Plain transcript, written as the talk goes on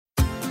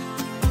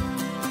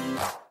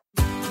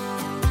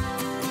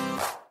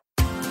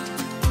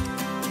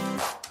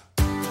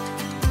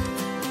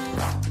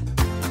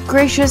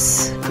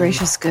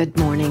Gracious good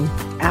morning,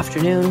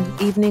 afternoon,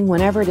 evening,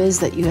 whenever it is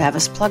that you have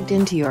us plugged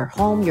into your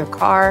home, your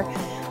car,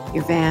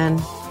 your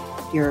van,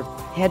 your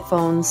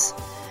headphones.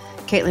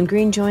 Caitlin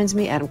Green joins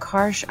me, Adam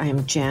Karsh. I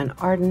am Jan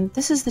Arden.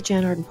 This is the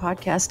Jan Arden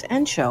podcast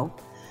and show.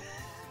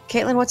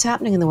 Caitlin, what's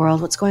happening in the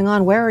world? What's going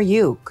on? Where are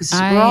you? Because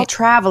we're all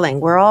traveling.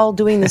 We're all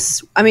doing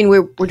this. I mean,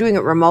 we're doing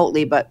it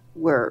remotely, but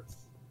we're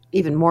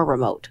even more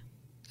remote.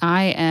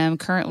 I am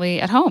currently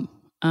at home.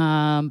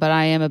 But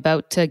I am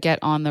about to get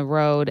on the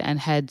road and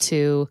head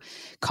to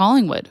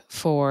Collingwood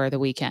for the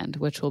weekend,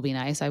 which will be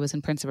nice. I was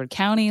in Prince Edward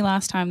County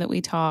last time that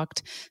we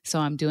talked, so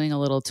I'm doing a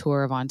little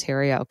tour of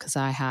Ontario because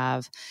I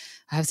have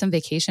some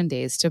vacation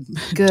days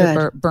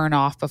to burn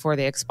off before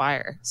they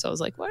expire. So I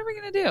was like, what are we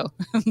going to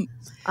do?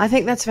 I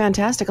think that's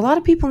fantastic. A lot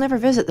of people never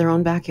visit their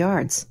own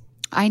backyards.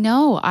 I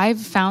know. I've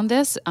found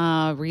this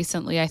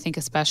recently, I think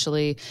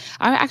especially,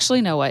 I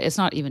actually know what, it's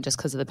not even just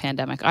because of the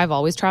pandemic. I've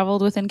always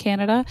traveled within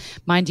Canada.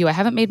 Mind you, I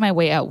haven't made my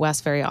way out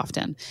west very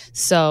often.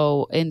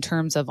 So in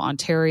terms of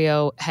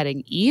Ontario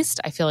heading east,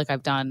 I feel like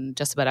I've done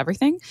just about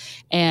everything.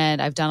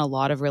 And I've done a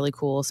lot of really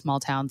cool small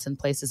towns and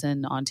places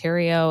in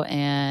Ontario.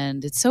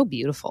 And it's so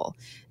beautiful.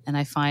 And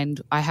I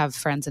find I have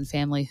friends and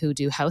family who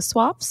do house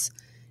swaps.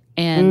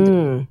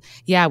 And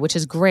yeah, which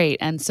is great.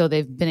 And so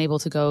they've been able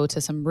to go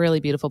to some really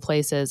beautiful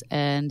places,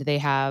 and they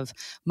have,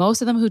 most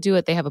of them who do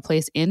it, they have a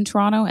place in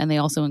Toronto, and they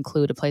also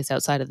include a place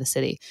outside of the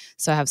city.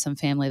 So I have some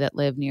family that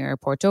live near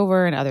Port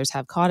Dover, and others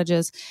have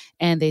cottages.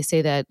 And they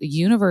say that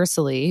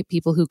universally,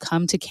 people who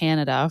come to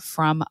Canada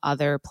from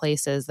other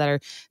places that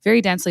are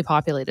very densely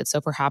populated, so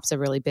perhaps a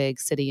really big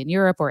city in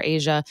Europe or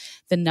Asia,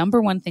 the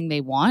number one thing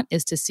they want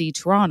is to see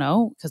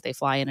Toronto, because they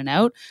fly in and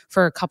out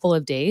for a couple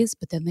of days,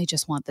 but then they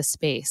just want the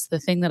space, the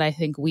thing that I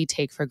think we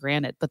take for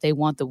granted. But they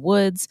want the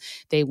woods,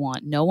 they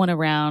want no one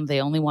around, they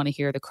only want to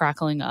hear the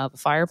crackling of a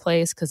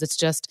fireplace, because it's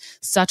just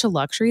such a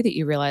luxury that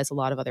you realize a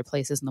lot of other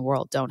places in the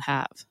world don't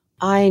have.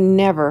 I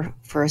never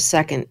for a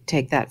second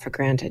take that for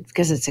granted,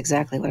 because it's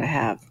exactly what I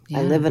have. Yeah.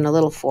 I live in a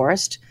little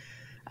forest.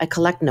 I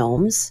collect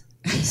gnomes.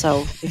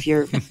 So if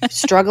you're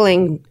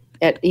struggling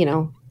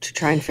to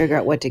try and figure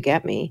out what to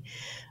get me,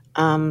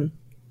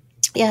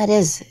 yeah, it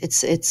is.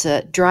 It's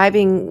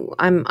driving.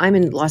 I'm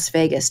in Las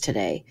Vegas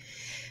today.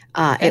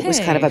 It was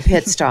kind of a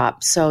pit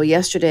stop. So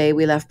yesterday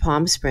we left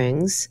Palm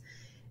Springs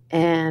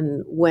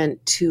and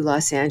went to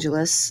Los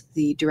Angeles.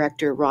 The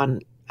director, Ron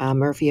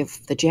Murphy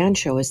of The Jan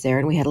Show, is there,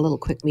 and we had a little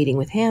quick meeting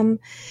with him.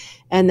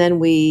 And then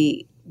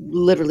we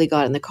literally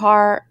got in the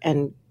car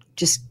and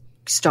just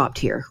stopped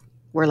here.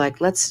 We're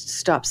like, let's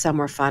stop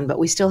somewhere fun, but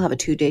we still have a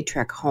 2-day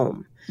trek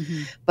home.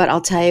 Mm-hmm. But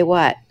I'll tell you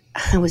what,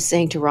 I was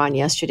saying to Ron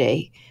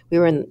yesterday, we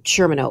were in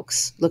Sherman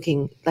Oaks,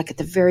 looking like at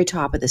the very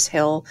top of this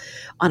hill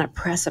on a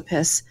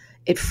precipice.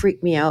 It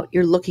freaked me out.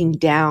 You're looking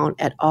down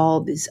at all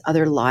these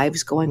other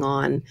lives going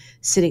on,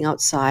 sitting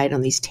outside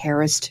on these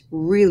terraced,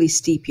 really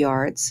steep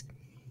yards.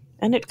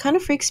 And it kind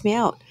of freaks me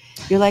out.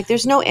 You're like,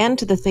 there's no end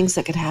to the things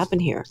that could happen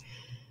here.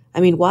 I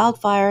mean,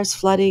 wildfires,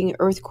 flooding,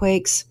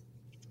 earthquakes.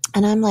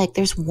 And I'm like,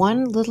 there's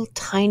one little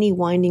tiny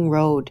winding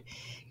road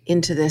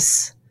into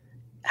this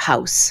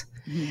house.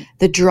 Mm-hmm.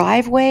 The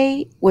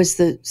driveway was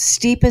the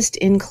steepest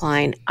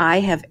incline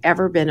I have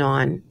ever been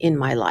on in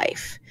my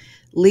life.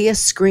 Leah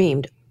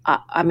screamed.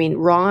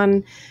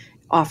 Ron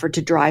offered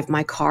to drive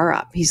my car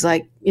up. He's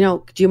like,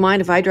 do you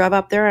mind if I drive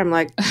up there? I'm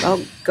like,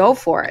 oh, go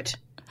for it.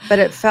 But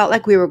it felt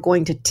like we were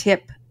going to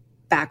tip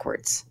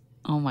backwards.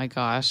 Oh my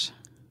gosh.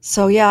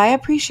 So yeah, I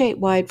appreciate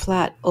wide,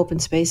 flat, open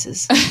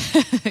spaces.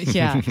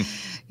 Yeah.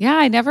 Yeah,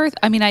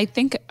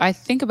 I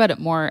think about it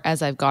more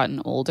as I've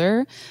gotten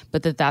older,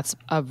 but that's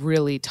a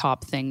really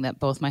top thing that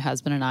both my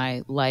husband and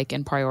I like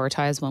and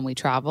prioritize when we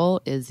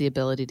travel is the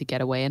ability to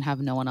get away and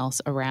have no one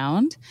else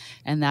around.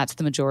 And that's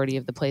the majority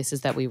of the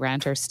places that we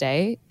rent or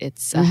stay.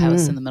 It's a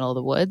house in the middle of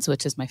the woods,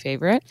 which is my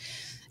favorite.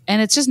 And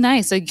it's just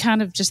nice. I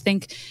kind of just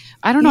think,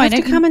 I don't know. You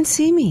have to come and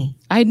see me.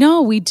 I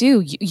know, we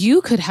do.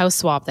 You could house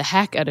swap the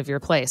heck out of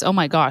your place. Oh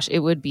my gosh, it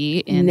would be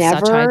in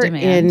such high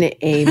demand. Never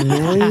in a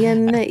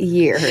million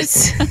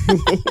years.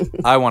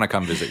 I want to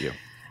come visit you.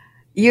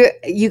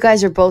 You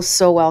guys are both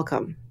so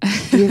welcome.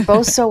 You're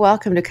both so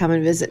welcome to come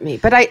and visit me.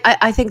 But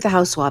I think the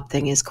house swap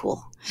thing is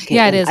cool. Caitlin.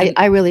 Yeah, it is.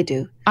 I really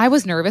do. I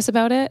was nervous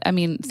about it. I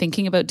mean,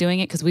 thinking about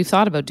doing it, because we've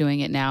thought about doing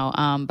it now.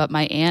 But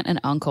my aunt and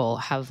uncle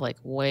have like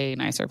way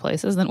nicer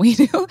places than we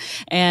do.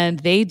 And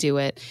they do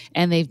it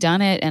and they've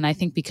done it. And I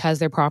think because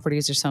their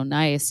properties are so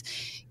nice,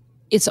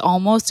 it's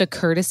almost a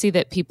courtesy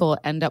that people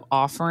end up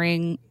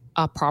offering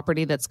a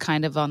property that's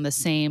kind of on the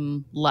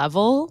same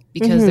level,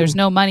 because there's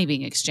no money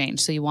being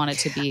exchanged. So you want it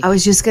to be. I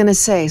was just going to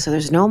say, so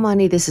there's no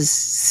money. This is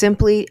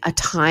simply a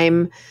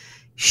time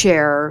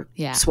share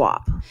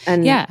swap.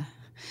 And yeah.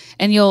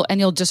 And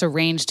you'll just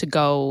arrange to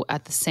go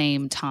at the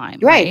same time.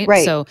 Right.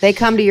 So they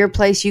come to your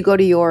place, you go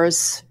to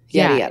yours.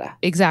 yada, yada.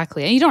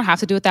 Exactly. And you don't have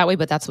to do it that way,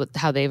 but that's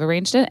how they've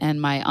arranged it.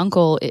 And my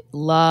uncle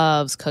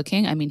loves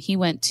cooking. I mean, he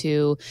went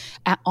to,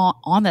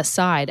 on the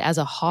side as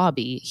a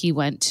hobby, he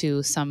went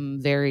to some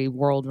very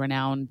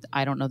world-renowned,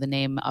 I don't know the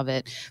name of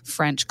it,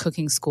 French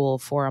cooking school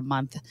for a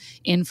month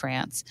in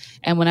France.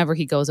 And whenever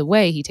he goes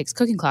away, he takes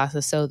cooking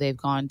classes. So they've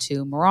gone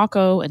to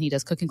Morocco and he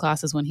does cooking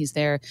classes when he's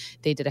there.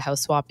 They did a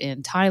house swap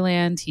in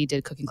Thailand. He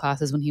did cooking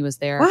classes when he was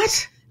there.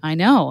 What? I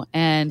know.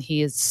 And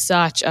he is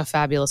such a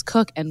fabulous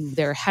cook. And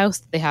their house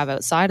that they have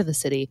outside of the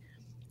city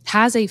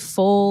has a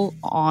full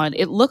on,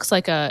 it looks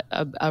like a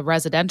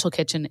residential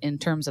kitchen in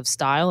terms of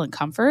style and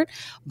comfort,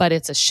 but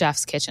it's a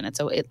chef's kitchen.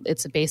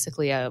 It's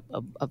basically a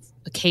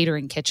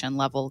catering kitchen,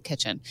 level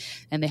kitchen.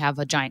 And they have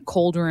a giant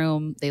cold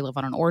room. They live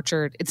on an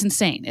orchard. It's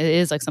insane. It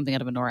is like something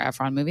out of a Nora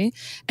Ephron movie.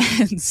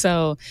 And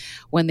so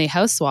when they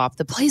house swap,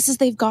 the places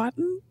they've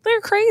gotten,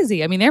 they're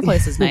crazy. I mean, their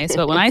place is nice,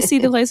 but when I see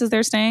the places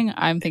they're staying,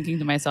 I'm thinking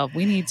to myself,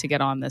 we need to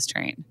get on this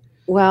train.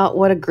 Well,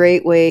 what a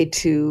great way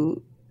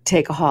to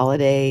take a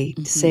holiday,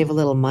 to save a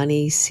little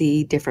money,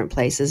 see different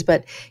places.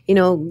 But,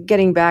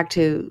 getting back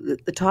to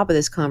the top of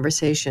this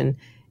conversation,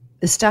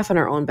 the stuff in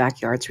our own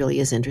backyards really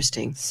is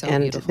interesting. So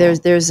and beautiful.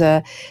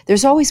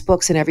 there's always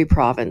books in every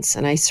province.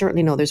 And I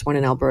certainly know there's one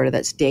in Alberta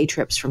that's day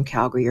trips from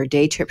Calgary or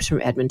day trips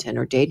from Edmonton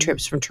or day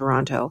trips from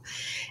Toronto.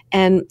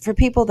 And for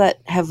people that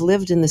have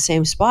lived in the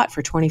same spot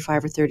for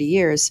 25 or 30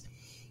 years,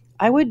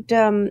 I would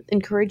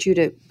encourage you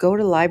to go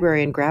to the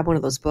library and grab one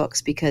of those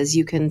books, because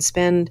you don't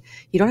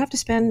have to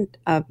spend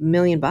 $1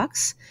 million.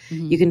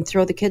 You can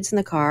throw the kids in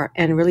the car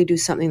and really do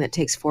something that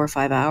takes 4 or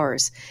 5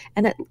 hours.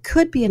 And it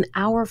could be an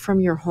hour from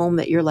your home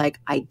that you're like,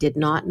 I did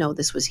not know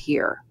this was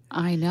here.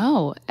 I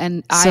know.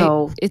 And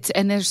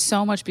there's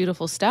so much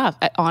beautiful stuff.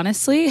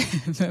 Honestly,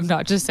 I'm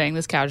not just saying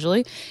this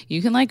casually.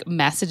 You can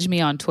message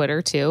me on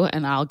Twitter too,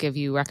 and I'll give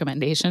you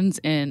recommendations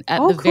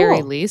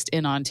very least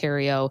in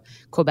Ontario,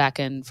 Quebec,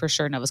 and for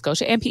sure Nova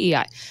Scotia and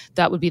PEI.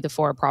 That would be the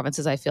 4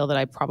 provinces I feel that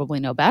I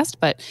probably know best.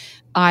 But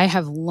I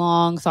have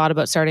long thought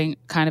about starting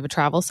kind of a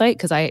travel site,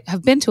 because I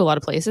have been to a lot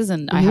of places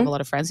and I have a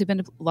lot of friends who've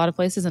been to a lot of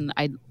places, and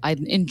I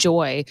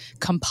enjoy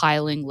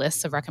compiling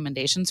lists of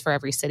recommendations for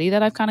every city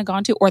that I've kind of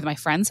gone to or that my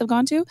friends have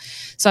gone to.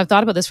 So I've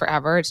thought about this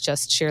forever. It's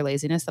just sheer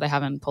laziness that I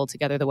haven't pulled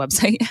together the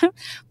website yet,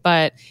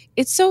 but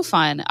it's so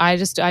fun.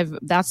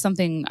 That's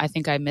something I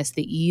think I miss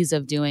the ease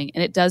of doing.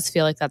 And it does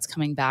feel like that's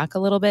coming back a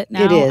little bit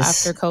now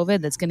after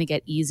COVID. That's going to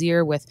get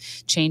easier with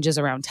changes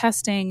around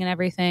testing and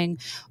everything.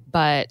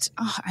 But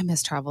I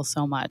miss travel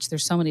so much.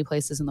 There's so many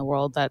places in the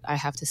world that I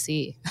have to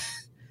see.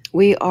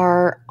 We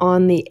are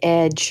on the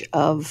edge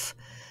of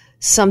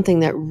something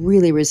that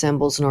really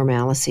resembles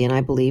normalcy, and I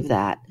believe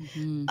that.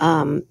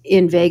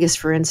 In Vegas,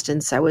 for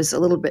instance, I was a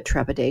little bit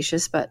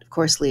trepidatious, but of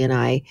course, Lee and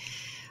I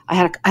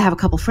have a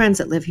couple friends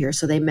that live here,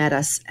 so they met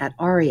us at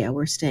Aria.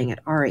 We're staying at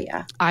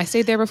Aria. I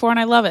stayed there before, and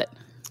I love it.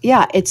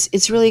 Yeah,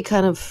 it's really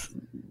kind of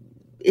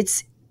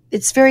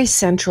it's very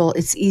central.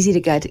 It's easy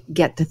to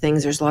get to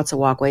things. There's lots of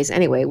walkways.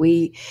 Anyway,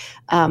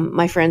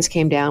 my friends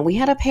came down. We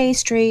had a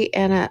pastry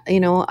and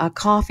a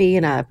coffee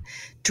and a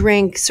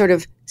drink, sort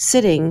of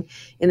sitting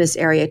in this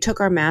area. Took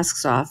our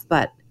masks off,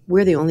 but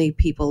we're the only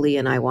people, Lee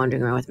and I,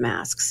 wandering around with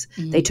masks.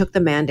 They took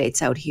the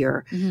mandates out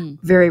here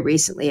very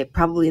recently,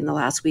 probably in the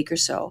last week or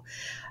so.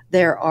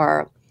 There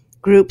are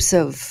groups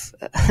of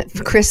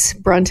Chris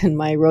Brunton,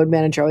 my road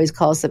manager, always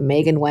calls them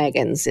Megan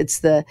wagons.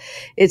 It's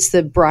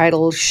the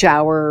bridal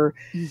shower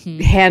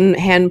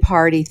hen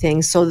party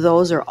thing. So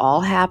those are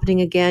all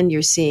happening again.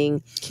 You're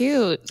seeing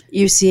cute.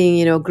 You're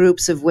seeing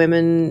groups of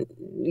women,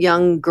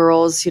 young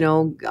girls,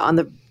 on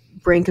the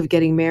brink of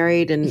getting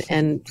married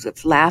and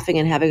laughing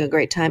and having a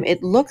great time.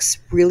 It looks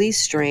really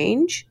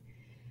strange,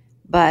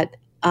 but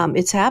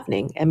it's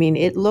happening. I mean,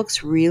 it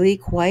looks really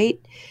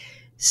quite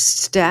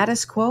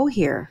status quo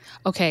here.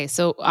 Okay,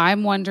 so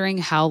I'm wondering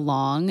how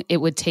long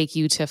it would take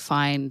you to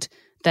find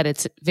that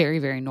it's very,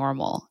 very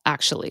normal,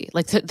 actually.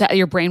 That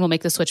your brain will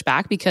make the switch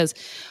back, because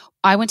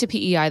I went to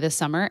PEI this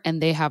summer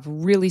and they have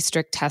really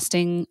strict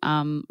testing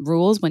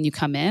rules when you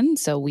come in.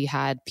 So we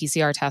had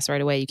PCR tests right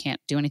away. You can't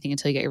do anything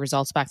until you get your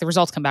results back. The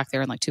results come back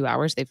there in 2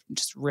 hours. They've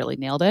just really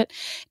nailed it.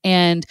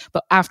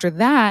 But after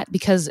that,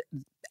 because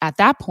at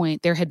that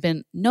point, there had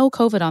been no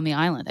COVID on the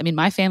island. I mean,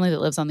 my family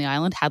that lives on the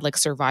island had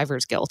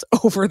survivor's guilt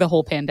over the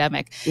whole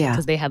pandemic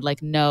because they had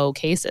no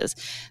cases.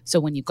 So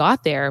when you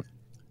got there,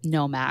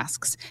 no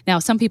masks. Now,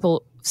 some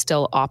people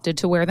still opted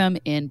to wear them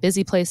in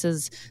busy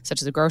places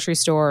such as a grocery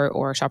store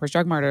or Shoppers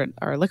Drug Mart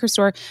or a liquor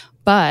store.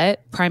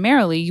 But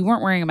primarily, you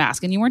weren't wearing a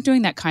mask, and you weren't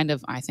doing that kind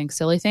of, I think,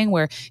 silly thing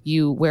where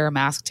you wear a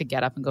mask to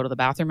get up and go to the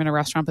bathroom in a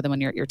restaurant, but then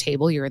when you're at your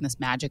table, you're in this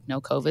magic no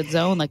COVID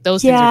zone.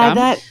 Those things are dumb.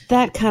 Yeah,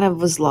 that kind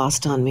of was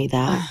lost on me.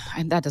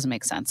 And that doesn't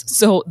make sense.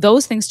 So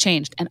those things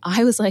changed, and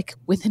I was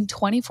within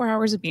 24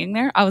 hours of being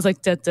there, I was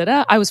da da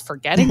da. I was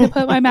forgetting to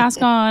put my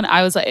mask on.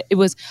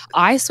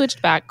 I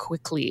switched back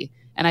quickly,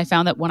 and I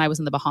found that when I was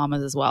in the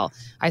Bahamas as well,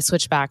 I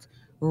switched back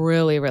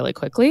really, really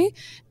quickly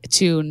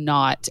to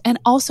not. And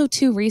also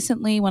too,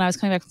 recently when I was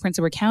coming back from Prince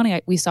Edward County,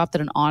 we stopped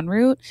at an en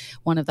route,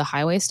 one of the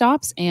highway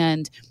stops,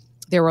 and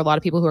there were a lot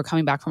of people who were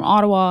coming back from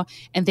Ottawa,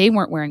 and they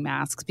weren't wearing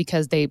masks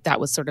because that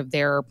was sort of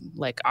their,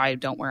 like, I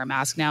don't wear a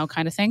mask now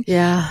kind of thing.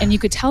 Yeah. And you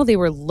could tell they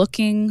were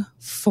looking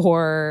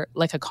for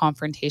like a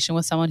confrontation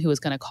with someone who was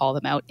going to call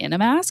them out in a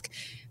mask.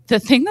 The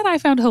thing that I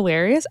found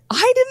hilarious,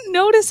 I didn't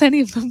notice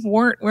any of them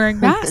weren't wearing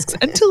masks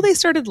until they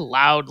started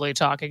loudly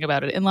talking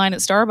about it in line at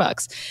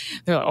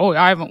Starbucks. They're like, oh,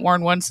 I haven't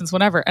worn one since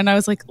whenever. And I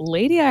was like,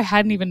 lady, I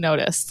hadn't even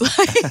noticed.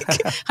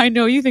 Like, I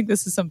know you think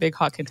this is some big,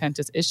 hot,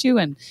 contentious issue,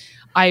 and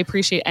I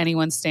appreciate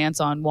anyone's stance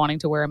on wanting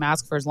to wear a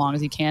mask for as long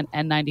as you can.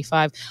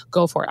 N95,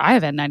 go for it. I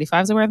have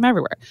N95s. I wear them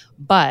everywhere.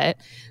 But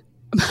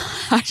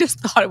I just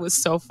thought it was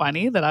so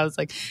funny that I was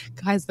like,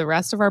 guys, the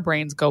rest of our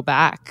brains go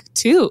back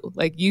too.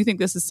 Like, you think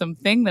this is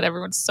something that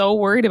everyone's so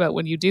worried about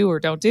when you do or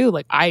don't do.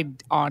 Like, I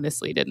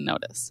honestly didn't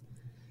notice.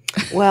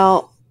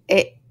 Well,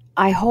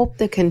 I hope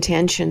the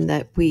contention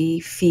that we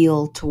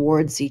feel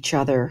towards each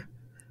other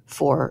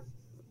for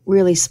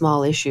really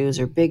small issues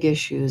or big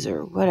issues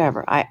or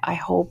whatever, I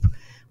hope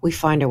we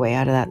find our way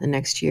out of that in the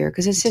next year,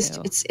 because it's just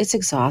it's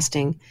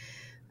exhausting.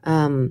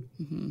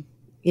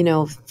 You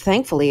know,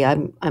 thankfully,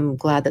 I'm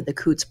glad that the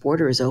Coutts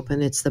border is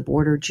open. It's the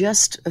border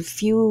just a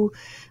few,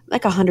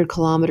 like 100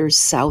 kilometers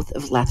south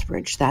of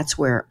Lethbridge. That's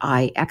where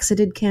I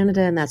exited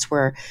Canada, and that's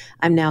where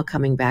I'm now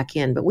coming back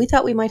in. But we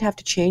thought we might have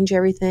to change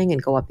everything and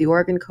go up the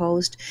Oregon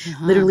coast,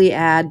 literally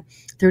add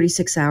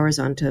 36 hours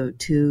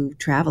onto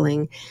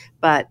traveling.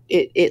 But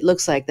it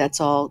looks like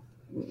that's all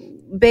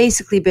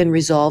basically been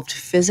resolved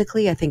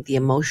physically. I think the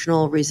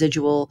emotional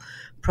residual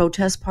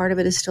protest part of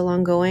it is still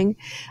ongoing.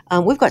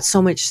 We've got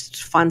so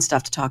much fun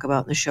stuff to talk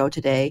about in the show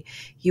today.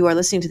 You are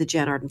listening to the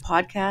Jen Arden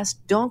podcast.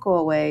 Don't go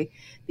away,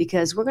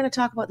 because we're going to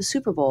talk about the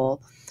Super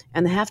Bowl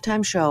and the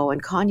halftime show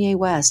and Kanye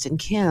West and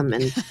Kim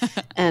and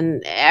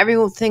and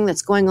everything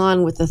that's going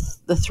on with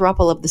the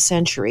throuple of the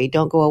century.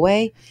 Don't go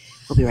away.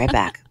 We'll be right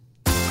back.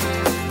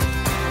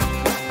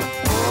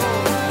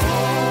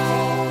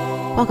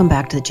 Welcome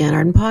back to the Jen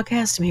Arden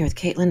podcast. I'm here with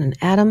Caitlin and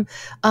Adam.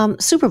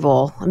 Super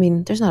Bowl. I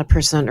mean, there's not a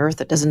person on earth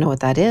that doesn't know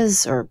what that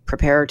is or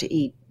prepare to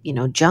eat,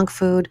 junk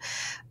food.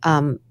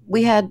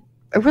 We had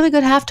a really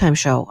good halftime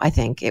show, I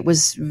think. It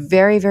was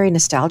very, very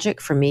nostalgic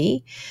for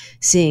me.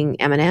 Seeing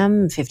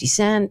Eminem, 50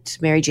 Cent,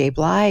 Mary J.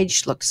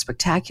 Blige looked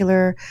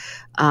spectacular.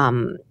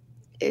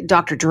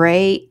 Dr.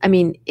 Dre. I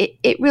mean,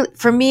 it really,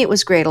 for me, it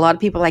was great. A lot of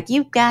people are like,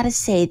 you've got to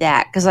say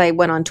that, because I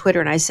went on Twitter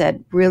and I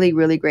said, really,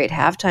 really great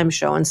halftime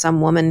show. And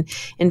some woman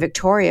in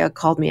Victoria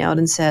called me out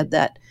and said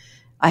that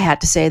I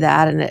had to say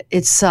that, and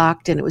it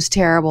sucked and it was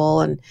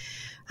terrible. And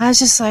I was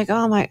just like,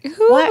 oh my,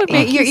 who would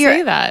make you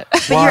say that?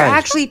 But you're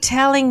actually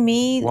telling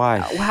me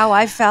how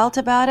I felt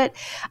about it.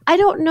 I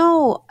don't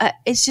know.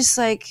 It's just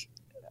like,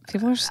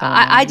 people are so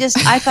I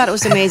thought it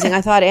was amazing.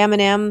 I thought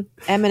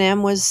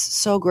Eminem was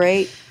so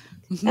great.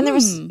 And there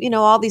was,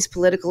 all these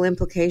political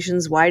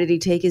implications. Why did he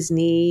take his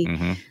knee?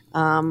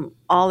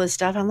 All this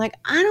stuff. I'm like,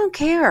 I don't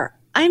care.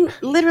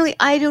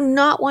 I do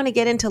not want to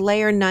get into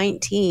layer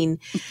 19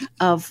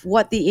 of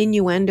what the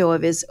innuendo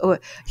of his,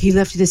 he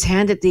lifted his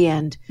hand at the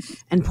end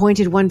and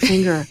pointed one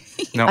finger.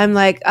 No. I'm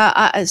like,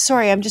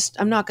 sorry, I'm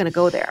not going to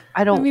go there.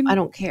 I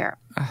don't care.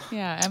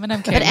 Yeah,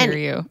 Eminem can't hear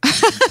you.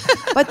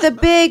 But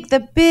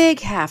the big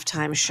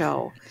halftime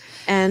show,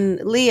 and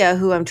Leah,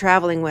 who I'm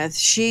traveling with,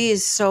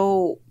 she's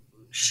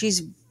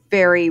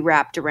very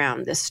wrapped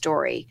around this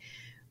story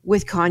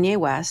with Kanye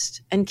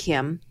West and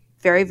Kim.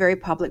 Very, very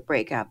public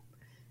breakup.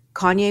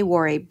 Kanye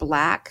wore a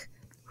black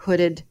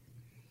hooded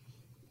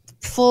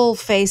full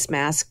face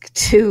mask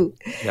to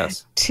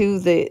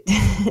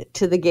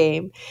the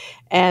game.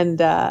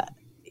 And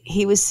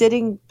he was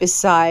sitting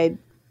beside,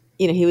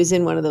 he was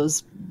in one of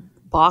those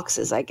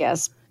boxes, I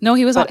guess. No,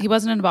 he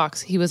wasn't in a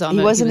box. He was on.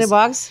 He wasn't in a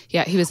box?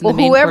 Yeah, he was in the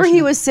main whoever portion.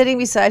 He was sitting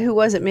beside, who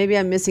was it? Maybe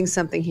I'm missing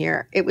something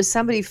here. It was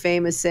somebody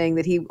famous saying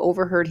that he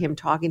overheard him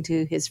talking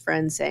to his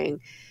friend saying,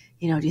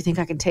 do you think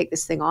I can take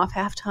this thing off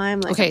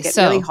halftime? Like, it's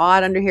really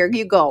hot under here.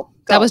 You go.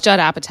 That was Judd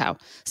Apatow.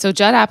 So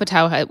Judd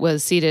Apatow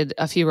was seated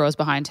a few rows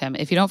behind him.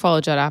 If you don't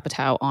follow Judd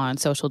Apatow on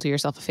social, do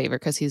yourself a favor,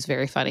 because he's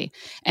very funny.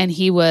 And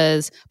he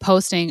was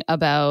posting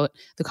about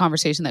the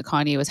conversation that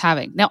Kanye was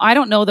having. Now, I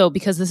don't know, though,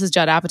 because this is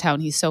Judd Apatow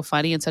and he's so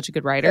funny and such a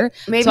good writer.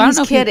 Maybe so he's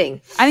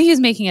kidding. I think he was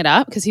making it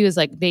up, because he was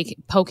like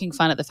poking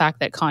fun at the fact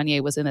that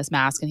Kanye was in this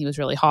mask and he was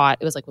really hot.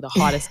 It was like the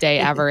hottest day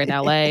ever in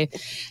LA.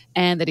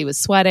 And that he was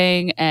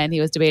sweating, and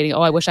he was debating,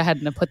 I wish I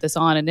hadn't have put this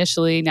on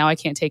initially. Now I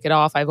can't take it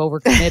off. I've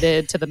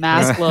overcommitted to the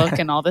mask look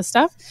and all this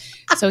stuff.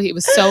 So he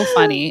was so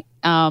funny.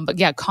 But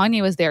yeah,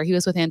 Kanye was there. He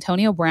was with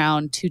Antonio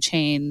Brown, 2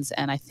 Chainz,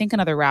 and I think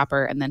another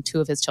rapper, and then 2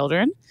 of his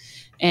children.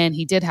 And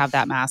he did have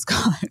that mask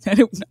on.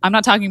 I'm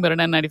not talking about an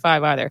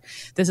N95 either.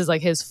 This is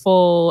like his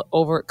full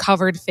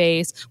covered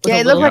face. Yeah,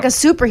 it looked like a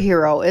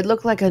superhero. It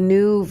looked like a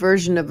new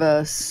version of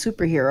a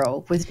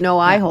superhero with no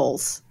eye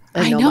holes.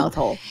 And no mouth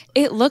hole.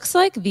 It looks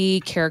like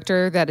the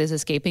character that is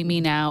escaping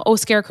me now. Oh,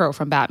 Scarecrow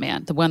from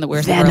Batman, the one that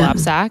wears the burlap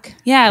sack.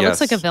 Yeah, it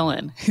looks like a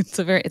villain.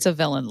 It's a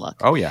villain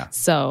look. Oh yeah.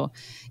 So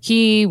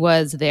he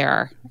was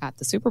there at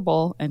the Super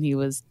Bowl, and he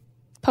was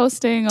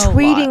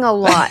tweeting a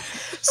lot.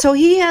 So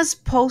he has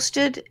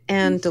posted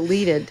and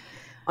deleted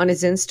on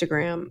his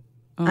Instagram.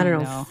 Oh, I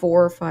don't know, no.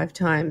 4 or 5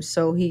 times.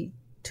 So he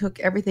took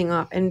everything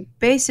off. And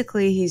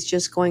basically, he's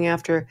just going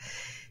after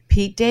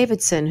Pete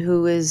Davidson,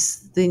 who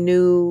is the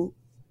new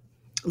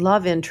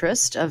love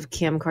interest of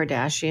Kim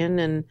Kardashian.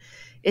 And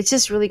it's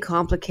just really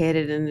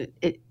complicated. And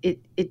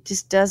it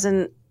just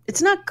doesn't,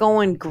 it's not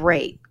going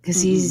great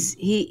because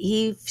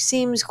he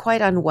seems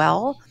quite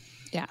unwell.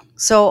 Yeah.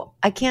 So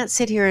I can't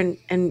sit here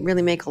and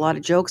really make a lot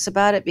of jokes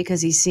about it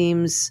because he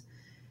seems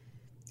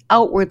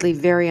outwardly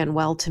very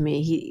unwell to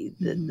me.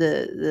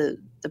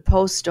 The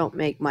posts don't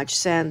make much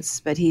sense,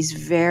 but he's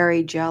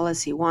very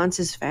jealous. He wants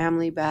his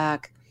family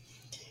back.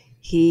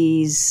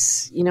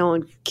 He's,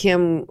 and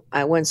Kim,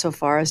 I went so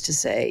far as to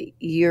say,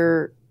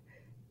 you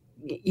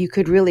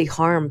could really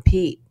harm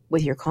Pete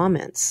with your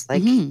comments.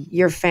 Like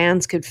your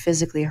fans could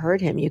physically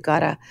hurt him. You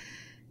gotta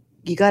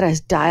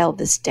dial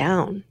this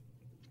down.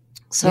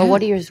 So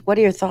what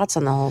are your thoughts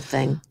on the whole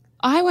thing?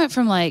 I went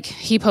from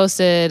he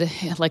posted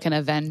like an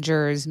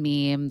Avengers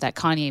meme that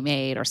Kanye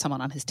made or someone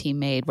on his team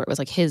made where it was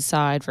like his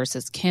side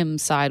versus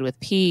Kim's side with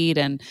Pete.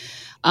 And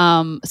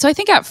so I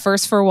think at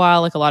first for a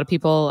while, like a lot of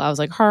people, I was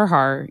like,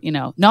 har,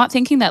 not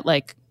thinking that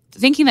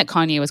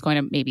Kanye was going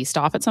to maybe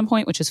stop at some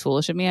point, which is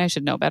foolish of me. I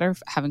should know better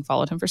having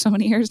followed him for so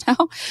many years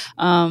now.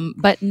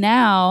 But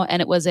now,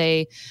 and it was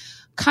a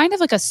kind of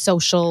like a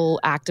social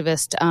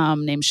activist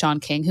named Sean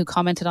King who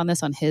commented on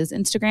this on his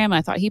Instagram. And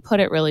I thought he put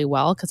it really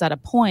well because at a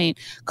point,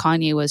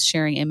 Kanye was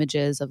sharing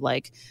images of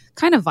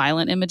kind of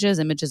violent images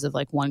of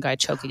one guy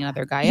choking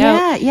another guy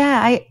out.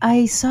 Yeah,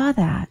 I saw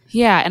that.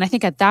 Yeah, and I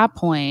think at that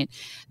point,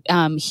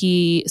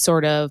 he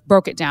sort of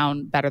broke it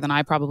down better than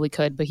I probably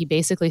could, but he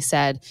basically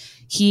said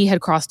he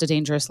had crossed a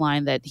dangerous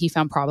line that he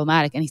found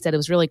problematic, and he said it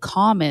was really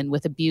common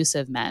with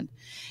abusive men.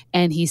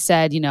 And he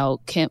said,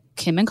 Kim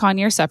and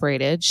Kanye are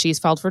separated. She's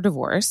filed for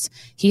divorce.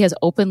 He has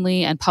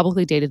openly and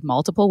publicly dated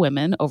multiple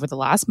women over the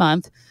last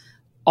month,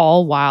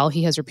 all while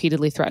he has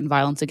repeatedly threatened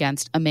violence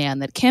against a man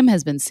that Kim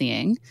has been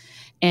seeing.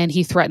 And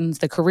he threatens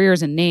the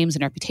careers and names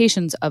and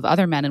reputations of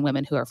other men and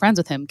women who are friends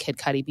with him, Kid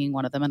Cudi being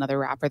one of them, another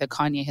rapper that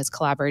Kanye has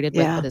collaborated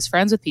with, but is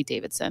friends with Pete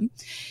Davidson.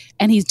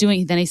 And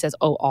then he says,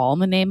 all in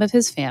the name of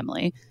his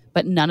family,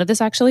 but none of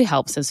this actually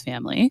helps his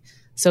family.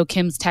 So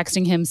Kim's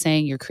texting him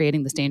saying, you're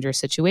creating this dangerous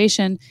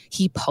situation.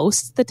 He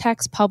posts the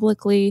text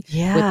publicly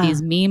with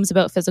these memes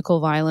about physical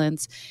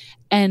violence.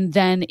 And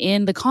then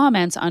in the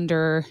comments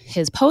under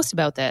his post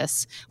about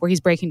this, where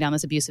he's breaking down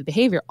this abusive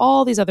behavior,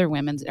 all these other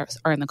women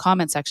are in the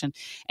comment section,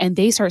 and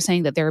they start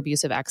saying that their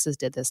abusive exes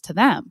did this to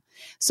them.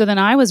 So then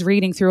I was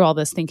reading through all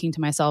this thinking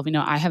to myself,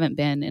 I haven't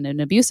been in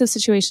an abusive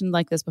situation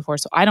like this before,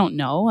 so I don't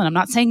know. And I'm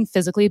not saying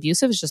physically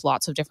abusive, it's just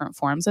lots of different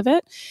forms of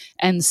it.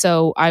 And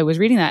so I was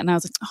reading that and I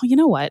was like, oh, you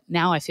know what?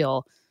 Now I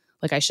feel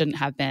like I shouldn't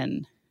have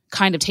been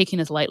kind of taking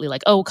this lightly,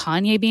 like, oh,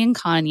 Kanye being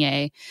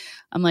Kanye.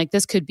 I'm like,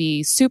 this could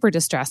be super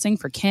distressing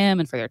for Kim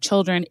and for their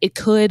children. It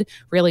could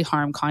really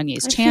harm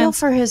Kanye's chance. I feel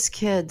for his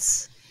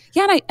kids.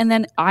 Yeah, and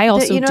then I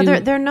also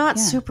they're not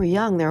super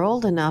young. They're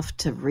old enough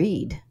to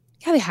read.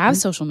 Yeah, they have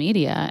social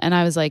media. And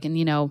I was like,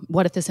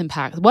 what if this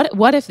impacts,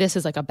 what if this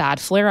is like a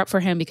bad flare up for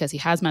him because he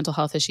has mental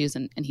health issues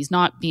and he's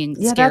not being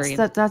scary?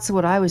 That's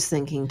what I was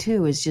thinking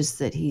too, is just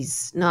that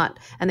he's not,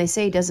 and they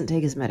say he doesn't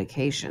take his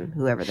medication,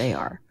 whoever they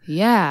are.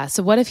 Yeah.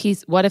 So what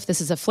if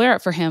this is a flare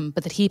up for him,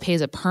 but that he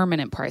pays a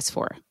permanent price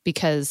for?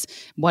 Because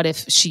what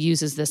if she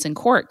uses this in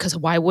court? Because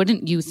why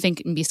wouldn't you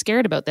think and be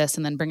scared about this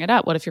and then bring it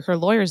up? What if her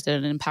lawyers did it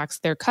and it impacts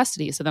their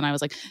custody? So then I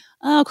was like,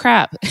 oh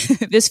crap,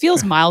 this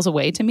feels miles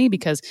away to me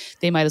because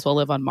they might as well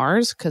live on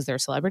Mars because they're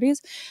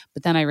celebrities.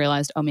 But then I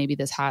realized, oh, maybe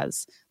this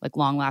has like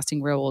long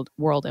lasting real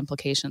world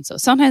implications. So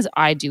sometimes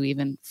I do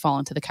even fall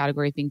into the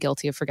category of being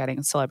guilty of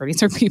forgetting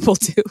celebrities are people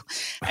too.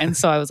 And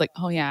so I was like,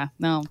 oh yeah,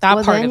 no,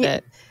 part of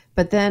it.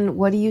 But then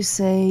what do you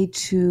say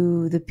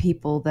to the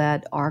people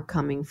that are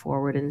coming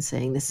forward and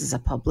saying this is a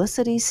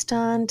publicity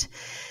stunt?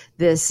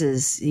 This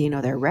is,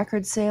 their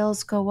record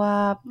sales go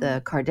up,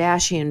 the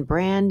Kardashian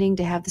branding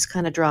to have this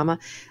kind of drama.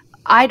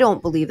 I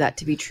don't believe that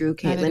to be true,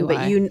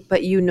 Caitlin,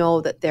 but you know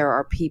that there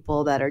are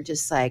people that are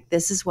just like,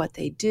 this is what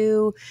they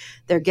do.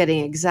 They're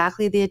getting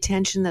exactly the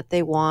attention that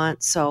they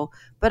want. So,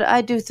 but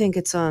I do think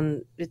it's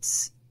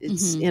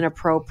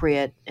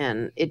inappropriate,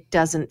 and it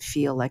doesn't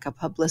feel like a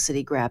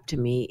publicity grab to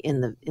me in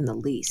the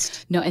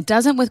least. No, it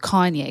doesn't with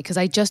Kanye, because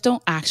I just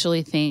don't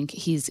actually think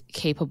he's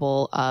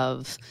capable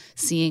of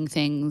seeing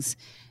things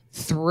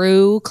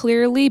through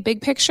clearly,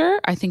 big picture.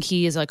 I think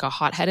he is like a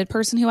hot-headed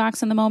person who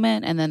acts in the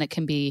moment, and then it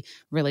can be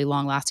really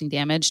long-lasting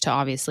damage to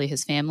obviously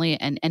his family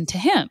and to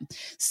him.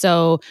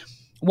 So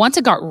once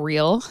it got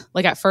real,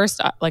 like at first,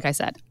 like I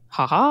said,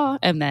 haha,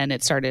 and then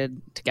it started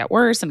to get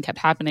worse and kept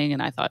happening,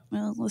 and I thought,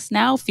 well, this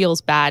now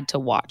feels bad to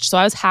watch. So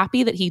I was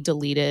happy that he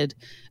deleted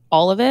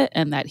all of it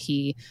and that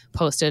he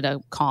posted a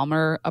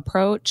calmer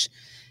approach,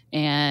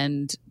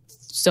 and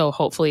so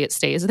hopefully it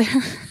stays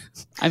there.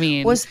 I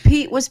mean, was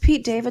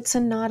Pete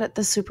Davidson not at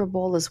the Super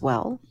Bowl as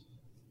well?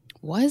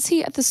 Was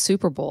he at the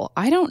Super Bowl?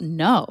 I don't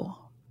know.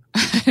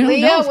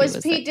 Leah, was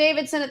Pete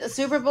Davidson at the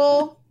Super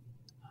Bowl?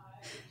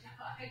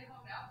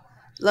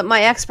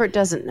 My expert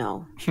doesn't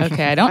know.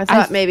 Okay, I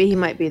thought maybe he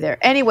might be there.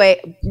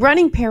 Anyway,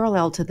 running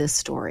parallel to this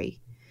story,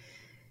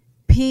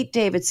 Pete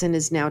Davidson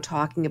is now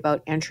talking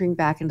about entering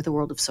back into the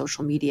world of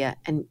social media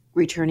and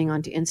returning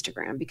onto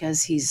Instagram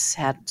because he's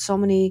had so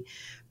many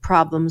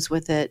problems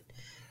with it.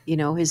 You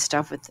know, his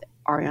stuff with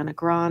Ariana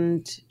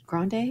Grande.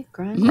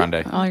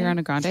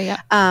 Ariana Grande,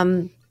 yeah.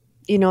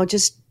 You know,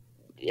 just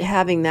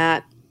having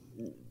that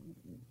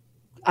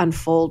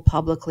unfold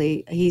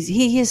publicly.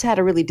 He has had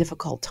a really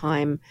difficult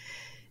time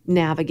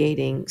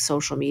navigating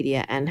social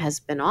media and has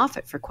been off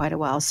it for quite a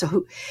while.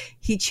 So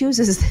he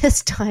chooses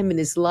this time in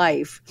his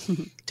life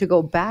to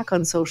go back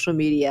on social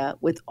media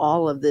with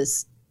all of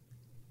this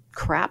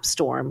crap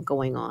storm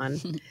going on.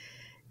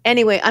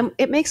 Anyway,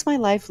 it makes my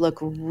life look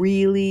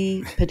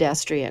really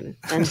pedestrian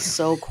and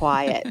so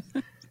quiet.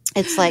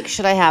 It's like,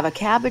 should I have a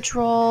cabbage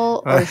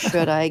roll or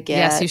should I get...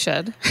 Yes, you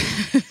should.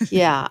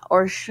 Yeah.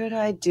 Or should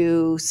I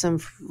do some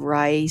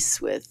rice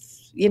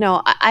with, you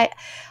know,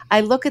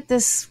 I look at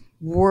this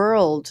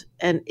world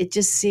and it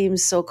just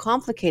seems so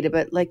complicated.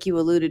 But like you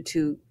alluded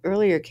to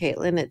earlier,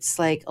 Caitlin, it's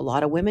like a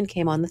lot of women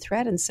came on the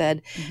thread and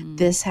said,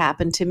 this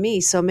happened to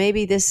me. So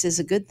maybe this is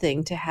a good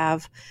thing to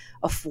have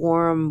a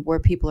forum where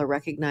people are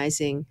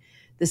recognizing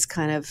this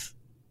kind of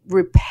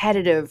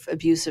repetitive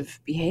abusive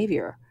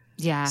behavior.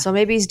 Yeah. So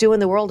maybe he's doing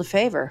the world a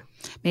favor.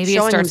 Maybe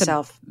it starts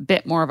a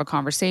bit more of a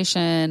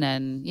conversation.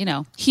 And, you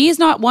know, he's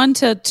not one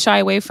to shy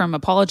away from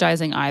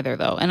apologizing either,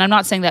 though. And I'm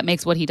not saying that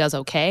makes what he does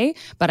okay,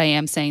 but I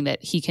am saying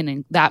that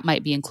that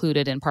might be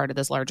included in part of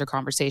this larger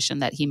conversation,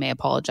 that he may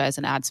apologize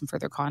and add some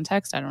further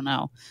context. I don't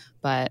know.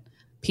 But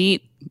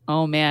Pete,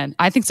 oh man,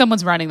 I think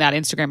someone's running that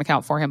Instagram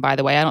account for him, by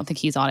the way. I don't think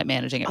he's on it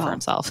managing it for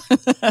himself.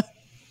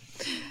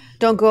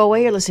 Don't go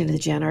away. You're listening to the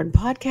Jan Arden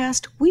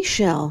Podcast. We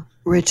shall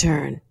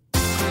return.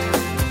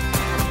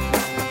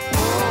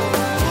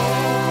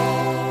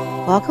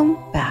 Welcome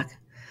back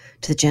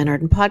to the Jan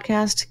Arden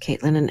Podcast.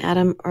 Caitlin and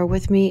Adam are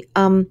with me.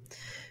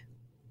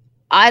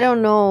 I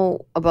don't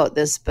know about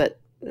this,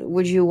 but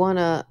would you want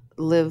to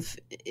live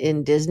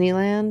in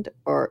Disneyland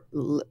or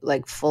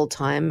like full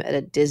time at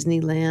a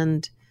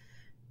Disneyland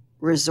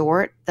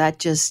resort? That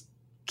just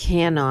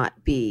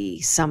cannot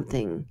be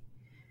something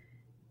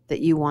that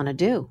you want to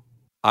do.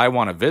 I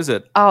want to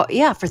visit. Oh,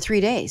 yeah, for 3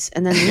 days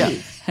and then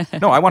leave.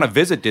 No, I want to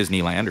visit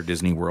Disneyland or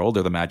Disney World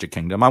or the Magic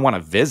Kingdom. I want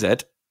to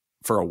visit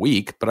for a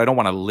week, but I don't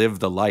want to live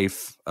the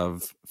life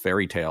of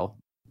fairy tale.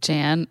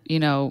 Jan, you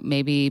know,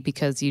 maybe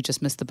because you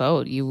just missed the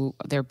boat.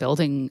 They're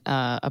building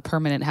a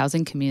permanent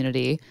housing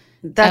community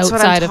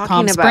outside of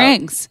Palm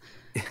Springs.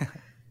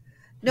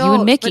 No, you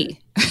and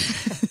Mickey.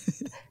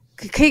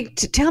 Okay,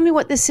 tell me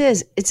what this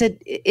is.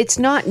 It's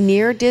not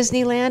near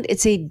Disneyland.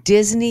 It's a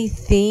Disney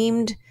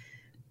themed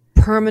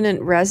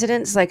permanent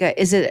residence.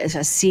 Is it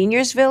a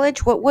seniors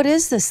village? What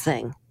is this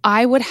thing?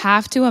 I would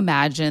have to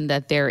imagine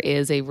that there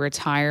is a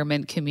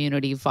retirement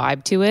community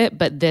vibe to it,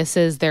 but this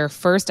is their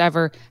first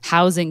ever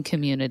housing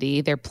community.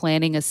 They're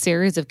planning a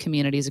series of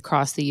communities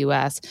across the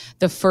U.S.,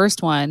 the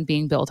first one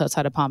being built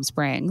outside of Palm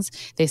Springs.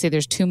 They say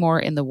there's 2 more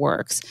in the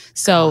works.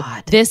 So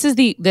this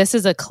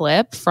is a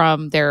clip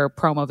from their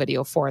promo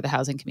video for the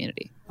housing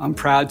community. I'm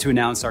proud to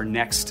announce our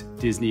next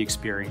Disney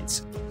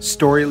experience,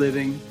 Story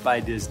Living by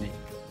Disney.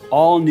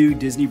 All new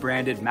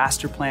Disney-branded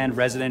master-planned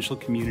residential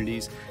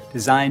communities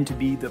designed to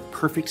be the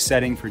perfect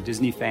setting for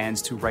Disney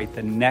fans to write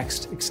the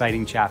next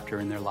exciting chapter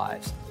in their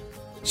lives.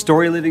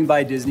 Story Living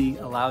by Disney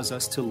allows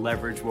us to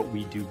leverage what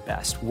we do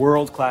best: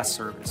 world-class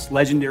service,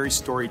 legendary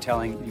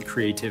storytelling, and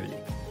creativity.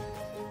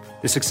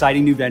 This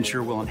exciting new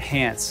venture will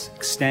enhance,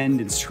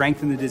 extend, and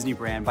strengthen the Disney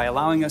brand by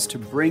allowing us to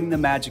bring the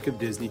magic of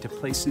Disney to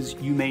places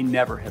you may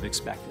never have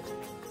expected.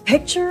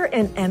 Picture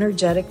an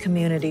energetic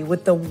community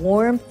with the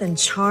warmth and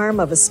charm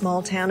of a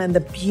small town and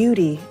the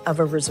beauty of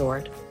a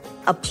resort.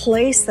 A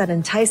place that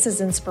entices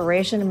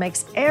inspiration and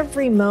makes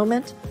every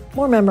moment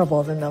more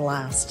memorable than the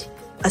last.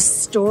 A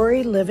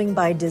Story Living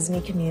by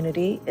Disney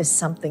community is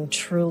something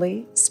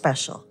truly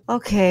special.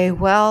 Okay,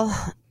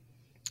 well,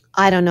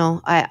 I don't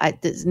know.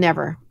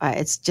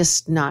 It's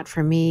just not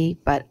for me,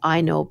 but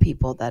I know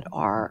people that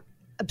are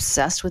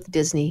obsessed with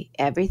Disney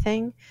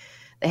everything.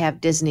 They have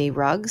Disney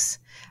rugs.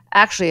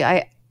 Actually,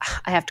 I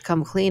have to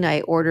come clean.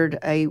 I ordered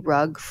a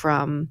rug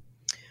from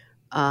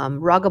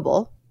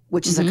Ruggable,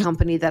 which is a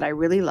company that I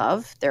really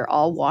love. They're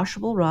all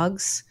washable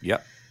rugs.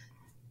 Yep.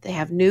 They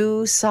have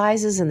new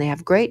sizes and they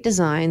have great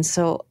designs.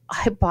 So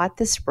I bought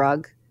this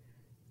rug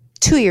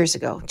 2 years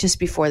ago, just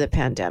before the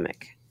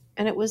pandemic.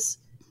 And it was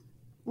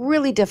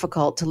really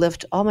difficult to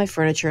lift all my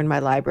furniture in my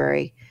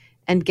library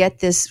and get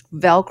this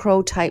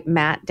Velcro type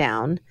mat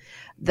down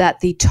that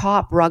the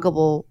top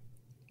Ruggable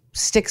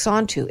sticks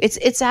onto.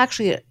 It's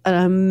actually an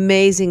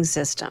amazing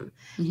system.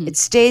 It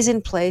stays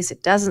in place.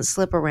 It doesn't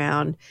slip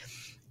around.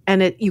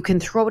 And you can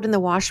throw it in the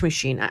washing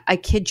machine. I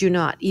kid you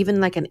not. Even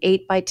like an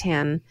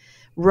 8x10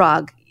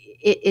 rug,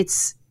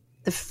 it's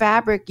the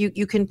fabric.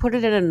 You can put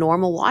it in a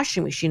normal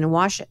washing machine and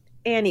wash it.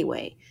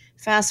 Anyway,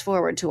 fast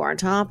forward to our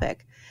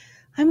topic.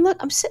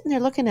 I'm sitting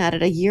there looking at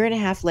it a year and a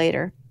half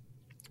later.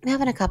 I'm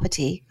having a cup of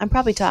tea. I'm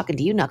probably talking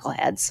to you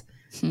knuckleheads.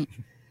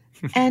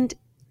 and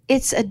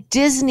it's a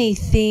Disney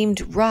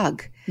themed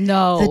rug.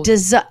 No.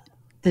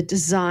 The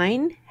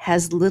design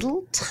has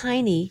little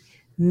tiny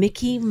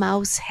Mickey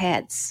Mouse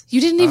heads.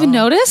 You didn't even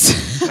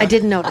notice? I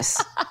didn't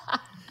notice.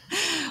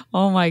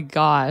 Oh my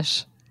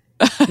gosh.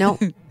 No.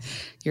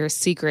 You're a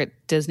secret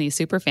Disney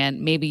superfan.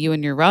 Maybe you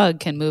and your rug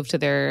can move to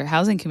their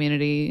housing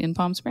community in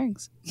Palm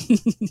Springs.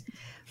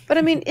 But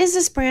I mean, is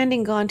this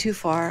branding gone too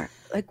far?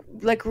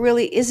 Like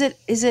really, is it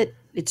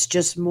it's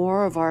just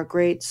more of our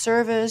great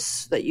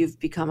service that you've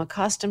become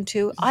accustomed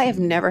to? I have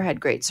never had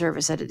great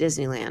service at a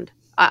Disneyland.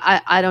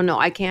 I don't know.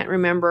 I can't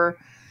remember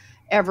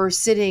ever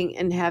sitting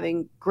and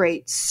having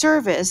great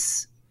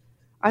service.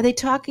 Are they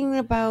talking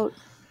about,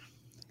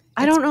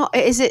 I don't know.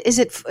 Is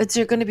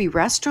there going to be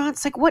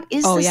restaurants? Like, what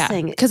is this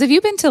thing? Because have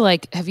you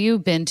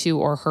been to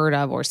or heard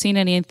of or seen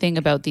anything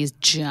about these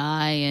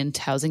giant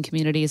housing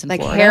communities in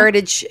like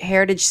Florida?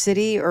 Heritage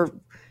City, or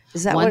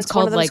is that One's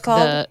what it's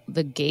called?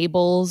 The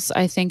Gables,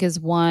 I think, is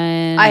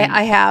one.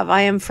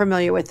 I am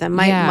familiar with them.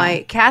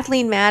 My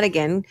Kathleen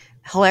Madigan,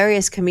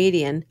 hilarious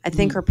comedian. I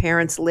think her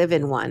parents live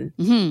in one,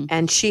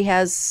 and she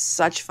has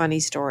such funny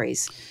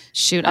stories.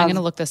 Shoot, I'm going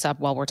to look this up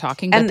while we're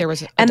talking. But there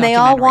was they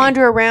all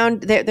wander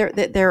around.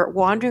 They're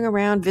wandering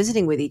around,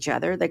 visiting with each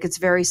other. Like, it's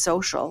very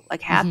social.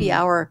 Like, happy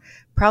hour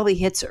probably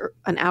hits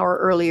an hour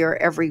earlier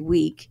every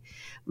week,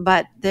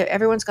 but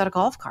everyone's got a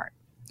golf cart.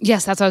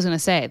 Yes, that's what I was going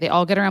to say. They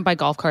all get around by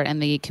golf cart,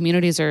 and the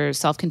communities are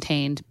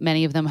self-contained.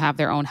 Many of them have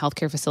their own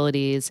healthcare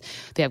facilities.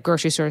 They have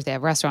grocery stores. They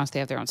have restaurants. They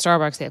have their own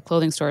Starbucks. They have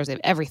clothing stores. They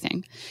have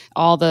everything.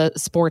 All the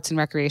sports and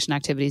recreation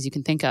activities you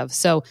can think of.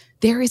 So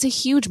there is a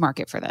huge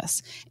market for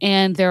this.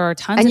 And there are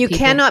tons of people. And you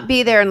cannot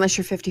be there unless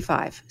you're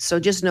 55. So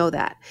just know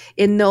that.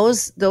 In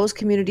those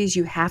communities,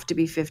 you have to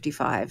be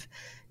 55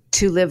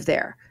 to live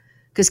there.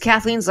 Because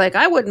Kathleen's like,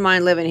 I wouldn't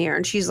mind living here.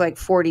 And she's like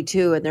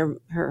 42, and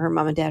her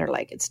mom and dad are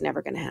like, it's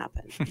never going to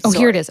happen. Oh,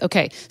 here it is.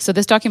 Okay. So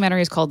this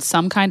documentary is called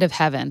Some Kind of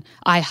Heaven.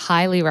 I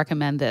highly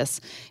recommend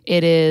this.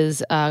 It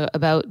is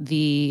about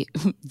the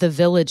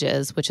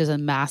Villages, which is a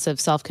massive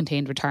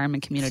self-contained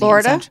retirement community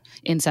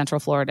in Central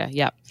Florida.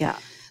 Yep. Yeah.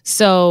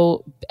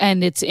 So,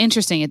 and it's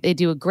interesting. They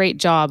do a great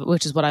job,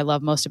 which is what I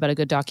love most about a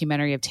good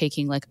documentary, of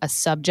taking like a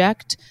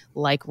subject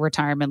like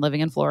retirement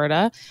living in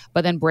Florida,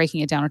 but then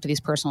breaking it down into these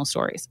personal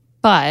stories.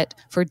 But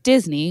for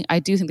Disney, I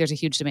do think there's a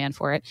huge demand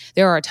for it.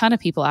 There are a ton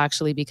of people,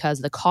 actually, because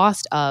the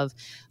cost of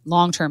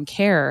long-term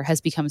care has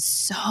become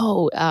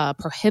so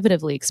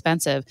prohibitively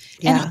expensive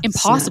and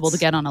impossible to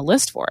get on a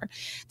list for,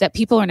 that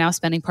people are now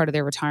spending part of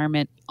their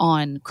retirement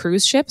on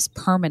cruise ships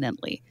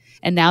permanently.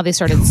 And now they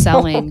started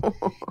selling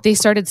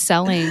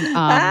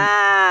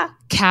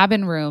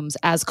cabin rooms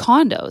as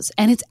condos.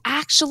 And it's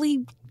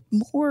actually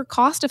more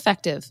cost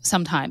effective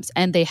sometimes.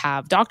 And they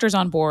have doctors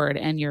on board,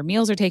 and your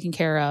meals are taken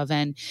care of,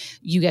 and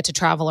you get to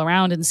travel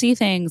around and see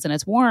things, and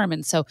it's warm.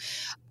 And so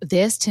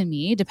this, to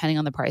me, depending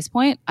on the price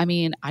point, I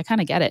mean, I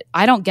kind of get it.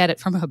 I don't get it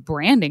from a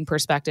branding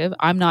perspective.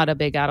 I'm not a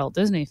big adult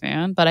Disney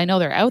fan, but I know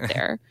they're out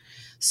there.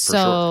 So,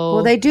 sure.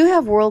 Well, they do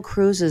have world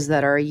cruises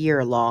that are a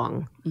year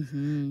long.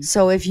 Mm-hmm.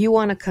 So if you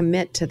want to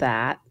commit to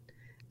that,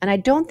 and I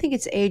don't think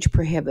it's age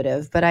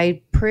prohibitive, but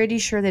I'm pretty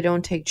sure they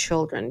don't take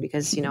children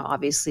because,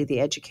 obviously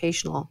the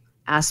educational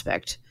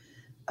aspect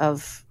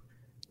of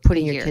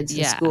putting your kids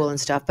in school and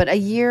stuff. But a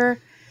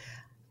year,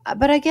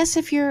 but I guess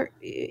if you're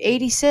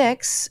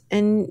 86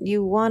 and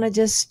you want to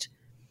just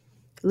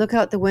look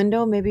out the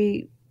window,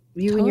 maybe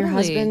you and your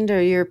husband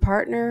or your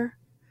partner,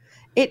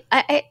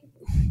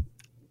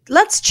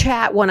 let's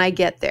chat when I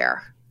get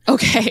there.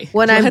 Okay.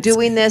 When I'm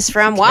doing this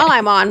while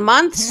I'm on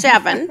month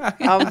 7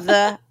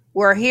 of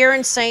we're here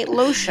in St.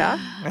 Lucia,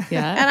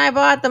 and I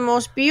bought the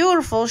most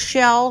beautiful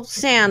shell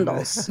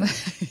sandals.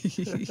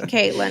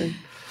 Caitlin.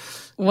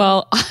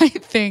 Well, I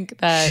think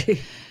that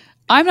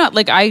I'm not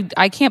like,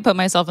 I can't put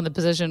myself in the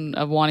position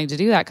of wanting to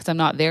do that because I'm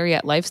not there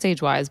yet life stage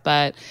wise,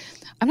 but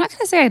I'm not going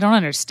to say I don't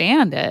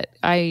understand it.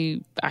 I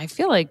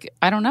feel like,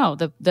 I don't know,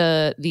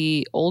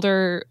 the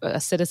older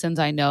citizens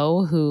I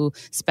know who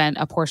spent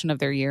a portion of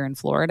their year in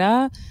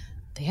Florida,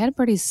 they had a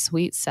pretty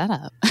sweet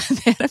setup.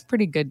 They had a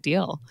pretty good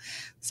deal.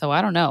 So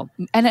I don't know.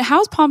 And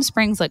how's Palm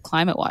Springs like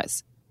climate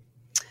wise?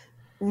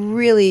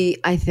 Really,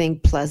 I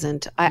think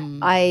pleasant.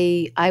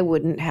 I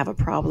wouldn't have a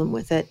problem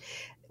with it.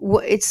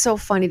 It's so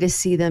funny to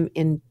see them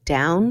in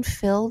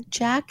down-filled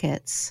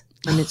jackets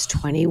when it's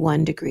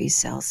 21 degrees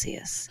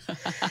Celsius.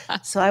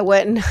 So I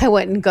went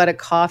and got a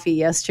coffee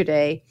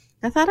yesterday.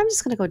 I thought I'm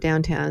just going to go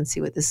downtown and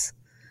see what this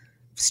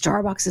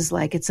Starbucks is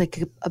like. It's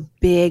like a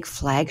big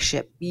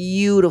flagship,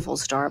 beautiful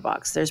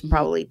Starbucks. There's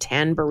probably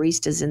 10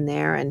 baristas in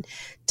there and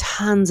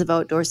tons of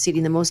outdoor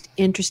seating. The most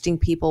interesting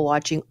people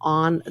watching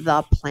on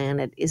the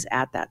planet is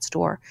at that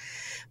store.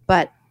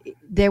 But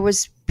there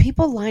was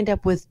people lined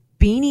up with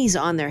beanies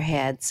on their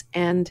heads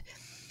and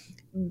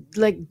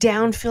like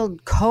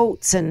down-filled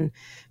coats and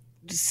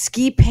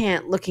ski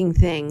pant looking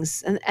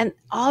things and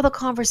all the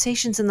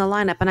conversations in the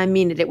lineup. And I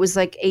mean it. It was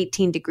like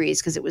 18 degrees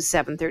because it was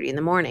 7:30 in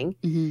the morning.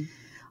 Mm-hmm.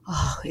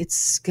 Oh,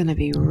 it's going to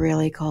be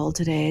really cold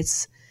today.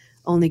 It's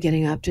only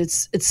getting up to,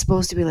 it's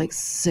supposed to be like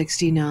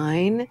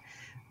 69.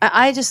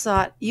 I just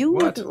thought you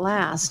wouldn't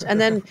last. And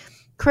then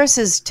Chris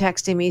is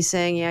texting me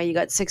saying, yeah, you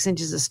got 6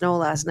 inches of snow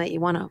last night. You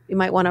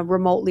might want to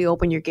remotely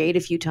open your gate a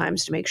few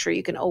times to make sure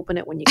you can open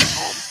it when you get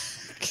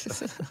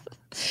home.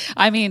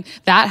 I mean,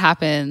 that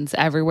happens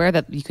everywhere,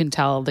 that you can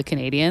tell the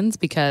Canadians,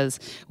 because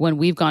when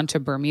we've gone to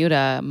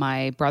Bermuda,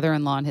 my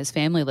brother-in-law and his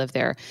family live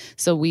there.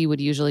 So we would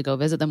usually go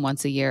visit them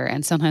once a year.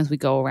 And sometimes we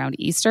go around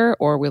Easter,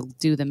 or we'll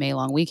do the May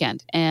long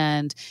weekend.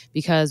 And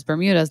because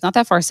Bermuda is not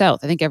that far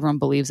south, I think everyone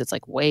believes it's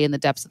like way in the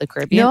depths of the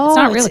Caribbean. No, it's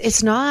not really.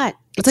 It's not.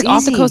 It's like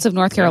off the coast of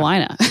North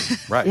Carolina.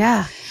 Right.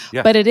 Yeah.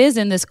 Yeah. But it is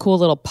in this cool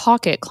little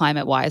pocket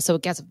climate-wise. So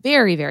it gets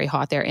very, very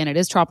hot there. And it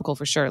is tropical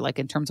for sure, like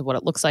in terms of what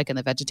it looks like in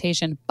the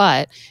vegetation.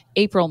 But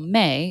April,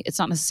 May, it's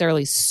not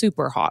necessarily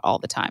super hot all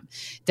the time.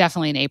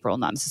 Definitely in April,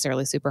 not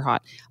necessarily super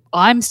hot.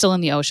 I'm still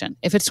in the ocean.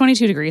 If it's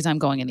 22 degrees, I'm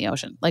going in the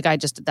ocean. Like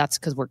that's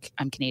because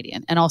I'm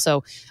Canadian. And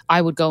also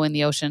I would go in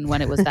the ocean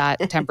when it was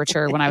that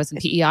temperature when I was in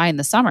PEI in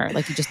the summer.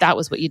 Like that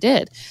was what you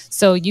did.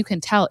 So you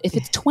can tell if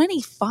it's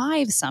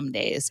 25 some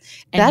days.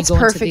 And that's you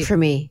go perfect for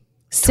me.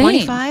 Same.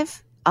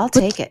 25, I'll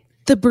take it.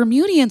 The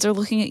Bermudians are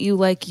looking at you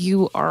like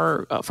you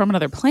are from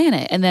another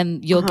planet. And then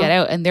you'll get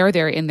out and they're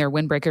there in their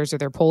windbreakers or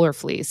their polar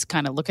fleece,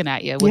 kind of looking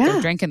at you with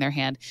their drink in their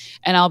hand.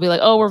 And I'll be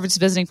like, oh, we're just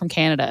visiting from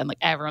Canada. And like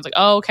everyone's like,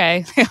 oh,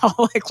 okay. They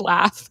all like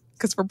laugh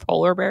because we're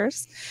polar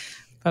bears.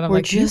 But I'm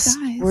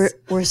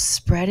we're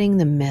spreading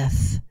the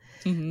myth.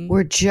 Mm-hmm.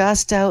 We're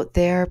just out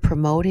there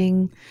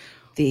promoting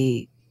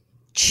the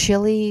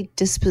chilly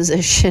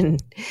disposition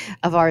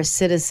of our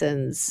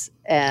citizens.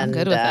 And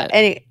I'm good with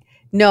it.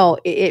 No,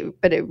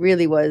 but it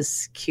really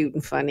was cute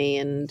and funny,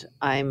 and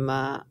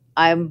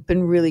I've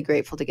been really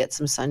grateful to get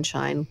some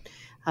sunshine.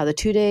 The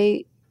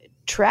 2-day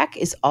trek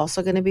is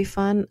also going to be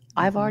fun.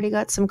 I've already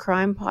got some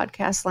crime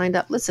podcasts lined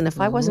up. Listen, if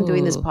I wasn't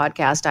doing this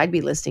podcast, I'd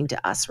be listening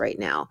to us right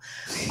now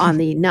on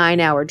the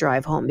 9-hour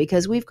drive home,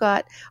 because we've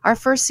got our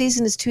first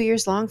season is 2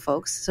 years long,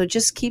 folks. So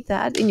just keep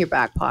that in your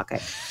back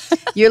pocket.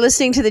 You're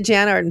listening to the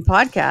Jan Arden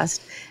podcast,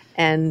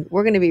 and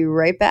we're going to be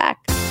right back.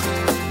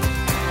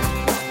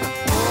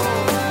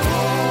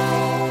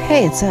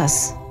 Hey, it's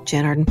us,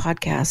 Jan Arden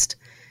Podcast.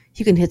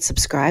 You can hit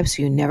subscribe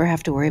so you never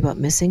have to worry about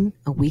missing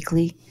a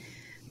weekly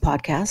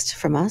podcast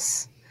from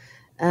us.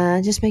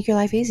 Just make your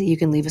life easy. You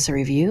can leave us a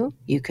review.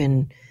 You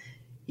can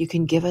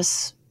give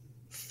us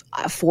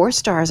 4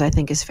 stars, I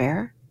think is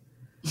fair.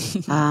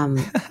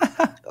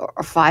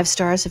 Or 5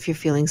 stars if you're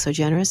feeling so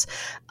generous.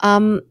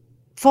 Phone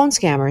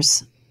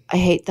scammers, I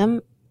hate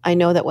them. I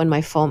know that when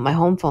my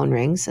home phone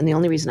rings, and the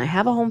only reason I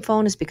have a home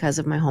phone is because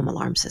of my home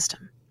alarm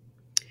system.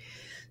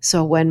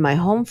 So when my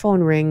home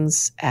phone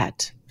rings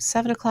at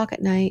 7 o'clock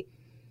at night,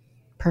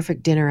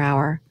 perfect dinner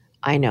hour,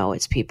 I know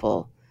it's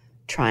people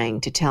trying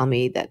to tell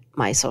me that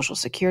my social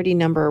security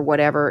number or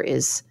whatever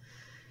is,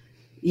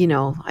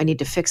 I need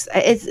to fix.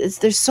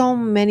 There's so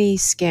many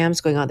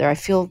scams going on there. I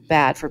feel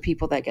bad for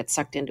people that get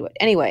sucked into it.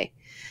 Anyway,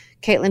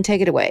 Caitlin,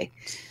 take it away.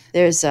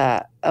 There's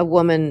a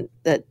woman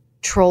that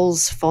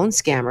trolls phone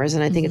scammers,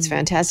 and I think it's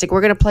fantastic. We're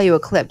going to play you a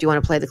clip. Do you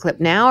want to play the clip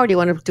now, or do you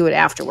want to do it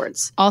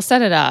afterwards? I'll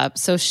set it up.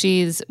 So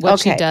she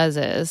does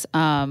is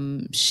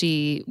when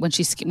she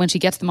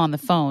gets them on the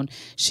phone,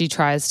 she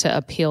tries to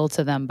appeal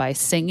to them by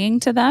singing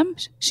to them.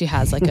 She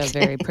has like a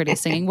very pretty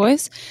singing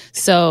voice.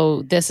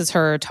 So this is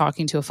her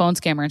talking to a phone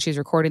scammer, and she's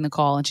recording the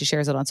call, and she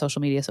shares it on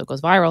social media, so it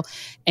goes viral.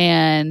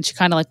 And she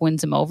kind of like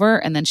wins him over,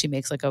 and then she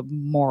makes like a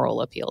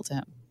moral appeal to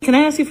him. Can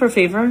I ask you for a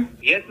favor?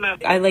 Yes, ma'am.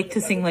 I like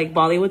to sing like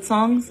Bollywood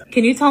songs.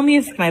 Can you tell me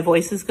if my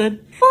voice is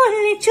good?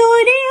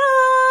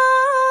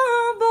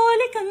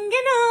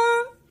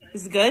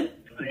 Is it good?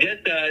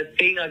 Just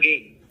sing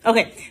again.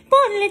 Okay.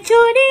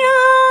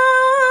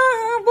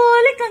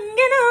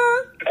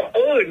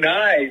 Oh,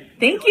 nice.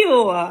 Thank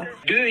you.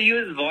 Do you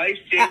use voice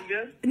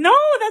changer? No,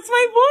 that's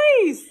my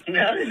voice.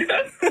 No.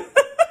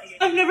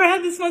 I've never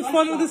had this much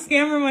fun with a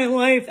scammer in my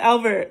life.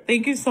 Albert,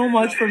 thank you so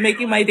much for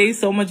making my day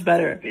so much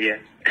better. Yeah.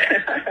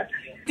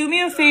 Do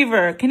me a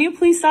favor. Can you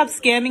please stop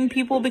scamming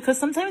people? Because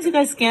sometimes you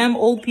guys scam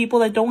old people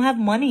that don't have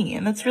money,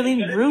 and that's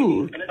really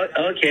rude.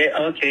 Okay.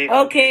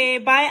 Okay,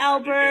 bye,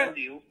 Albert.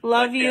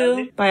 Love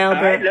you. Bye,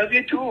 Albert. I love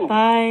you too.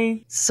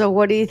 Bye. So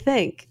what do you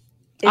think?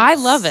 I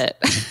love it.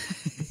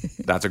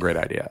 That's a great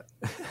idea.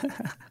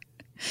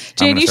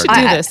 Jane, you should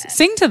do this.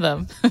 Sing to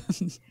them.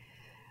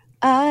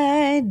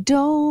 I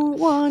don't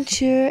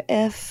want your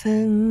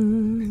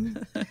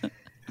effing.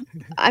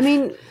 I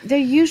mean, they're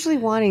usually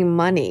wanting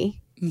money.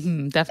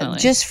 Definitely.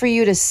 Just for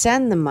you to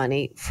send the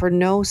money for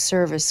no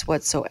service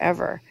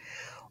whatsoever.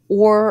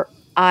 Or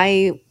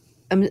I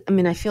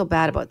feel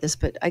bad about this,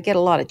 but I get a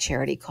lot of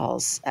charity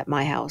calls at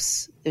my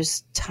house.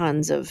 There's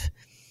tons of,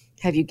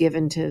 have you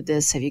given to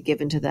this? Have you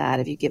given to that?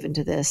 Have you given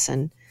to this?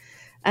 And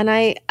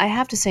I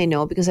have to say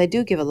no, because I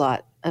do give a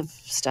lot of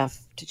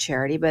stuff to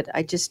charity, but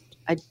I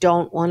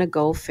don't want to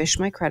go fish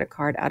my credit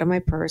card out of my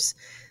purse.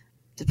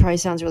 It probably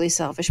sounds really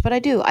selfish, but I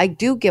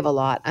do give a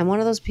lot. I'm one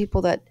of those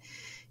people that,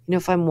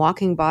 if I'm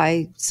walking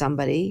by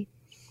somebody,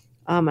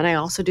 and I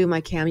also do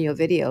my Cameo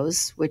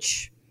videos,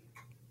 which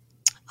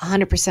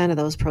 100% of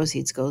those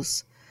proceeds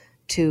goes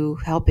to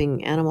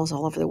helping animals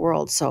all over the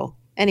world. So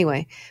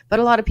anyway, but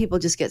a lot of people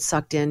just get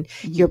sucked in.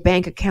 Your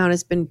bank account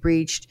has been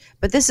breached,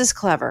 but this is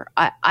clever.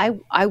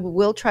 I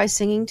will try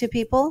singing to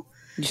people.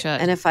 You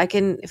should. And if I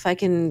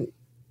can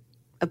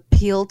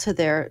appeal to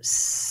their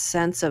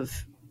sense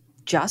of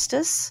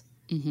justice,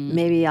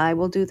 maybe I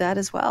will do that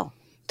as well.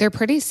 They're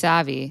pretty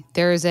savvy.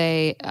 There's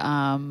a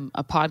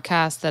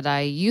podcast that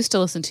I used to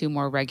listen to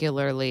more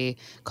regularly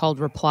called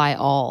Reply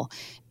All,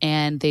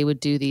 and they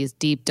would do these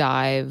deep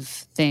dive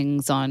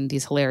things on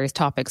these hilarious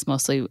topics,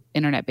 mostly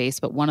internet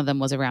based, but one of them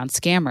was around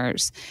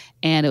scammers.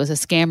 And it was a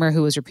scammer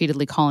who was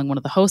repeatedly calling one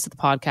of the hosts of the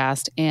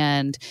podcast,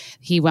 and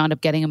he wound up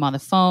getting him on the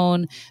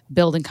phone,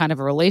 building kind of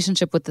a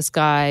relationship with this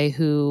guy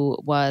who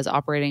was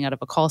operating out of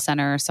a call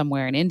center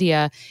somewhere in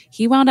India.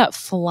 He wound up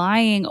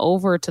flying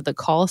over to the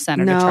call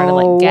center to try to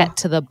like get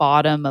to the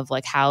bottom of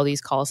like how these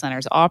call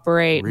centers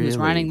operate, who's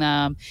running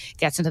them,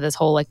 gets into this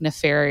whole like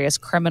nefarious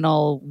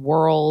criminal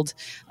world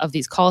of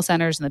these call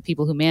centers and the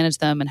people who manage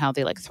them and how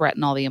they like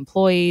threaten all the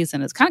employees.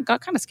 And it's got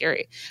kind of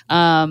scary.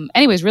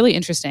 Anyways, really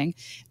interesting.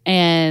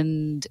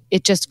 And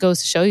it just goes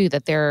to show you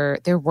that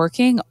they're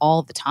working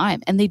all the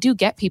time, and they do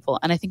get people.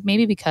 And I think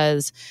maybe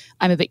because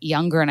I'm a bit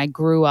younger and I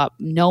grew up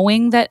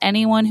knowing that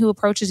anyone who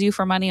approaches you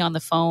for money on the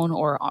phone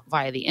or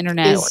via the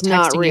internet or texting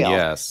not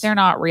real. they're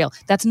not real.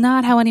 That's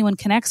not how anyone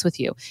connects with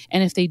you.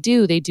 And if they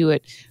do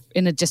it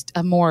in just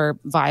a more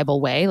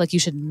viable way. Like you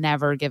should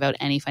never give out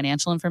any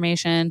financial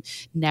information,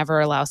 never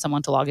allow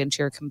someone to log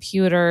into your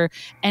computer,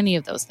 any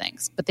of those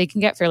things. But they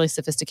can get fairly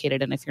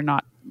sophisticated. And if you're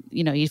not,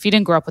 if you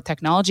didn't grow up with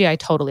technology, I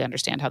totally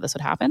understand how this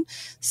would happen.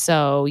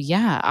 So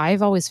yeah,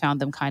 I've always found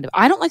them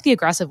I don't like the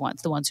aggressive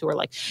ones, the ones who are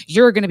like,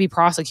 you're going to be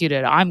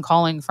prosecuted. I'm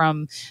calling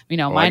from,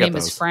 my name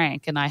is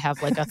Frank and I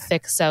have like a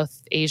thick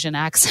South Asian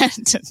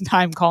accent and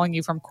I'm calling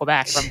you from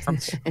Quebec. From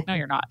no,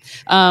 you're not.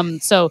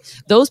 So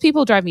those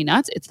people drive me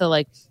nuts. It's the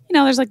like,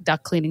 there's like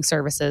duck cleaning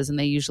services and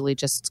they usually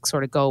just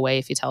sort of go away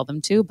if you tell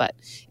them to, but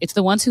it's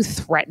the ones who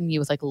threaten you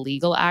with like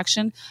legal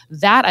action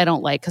that I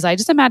don't like, because I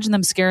just imagine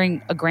them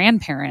scaring a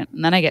grandparent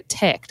and then I get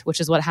ticked,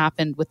 which is what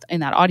happened in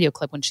that audio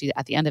clip when she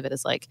at the end of it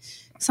is like,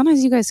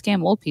 sometimes you guys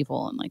scam old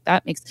people, and like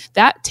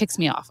that ticks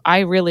me off. I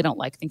really don't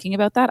like thinking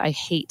about that. I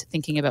hate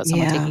thinking about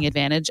someone taking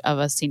advantage of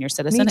a senior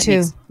citizen. Me too. It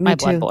makes my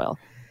blood boil.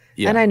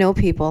 Yeah. And I know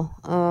people.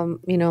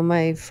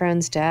 My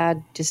friend's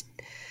dad just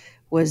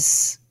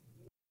was.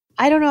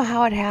 I don't know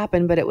how it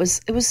happened, but it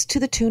was to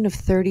the tune of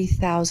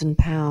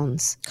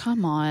 £30,000.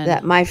 Come on,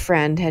 that my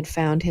friend had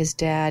found his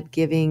dad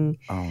giving.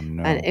 Oh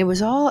no! And it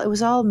was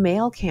all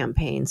mail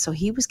campaign, so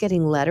he was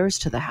getting letters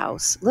to the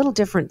house. A little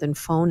different than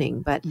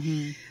phoning, but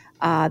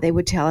they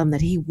would tell him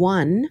that he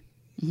won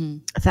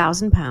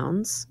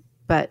 £1,000.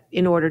 But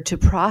in order to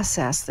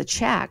process the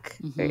check,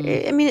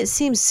 I mean, it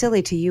seems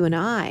silly to you and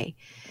I.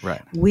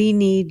 Right. We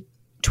need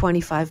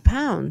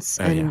 £25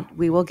 and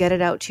we will get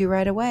it out to you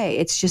right away.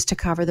 It's just to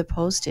cover the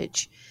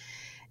postage.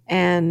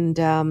 And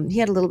he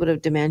had a little bit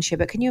of dementia,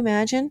 but can you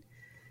imagine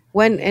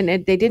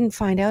they didn't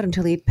find out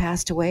until he'd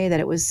passed away that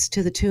it was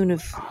to the tune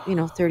of,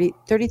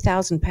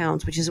 30,000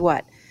 pounds, which is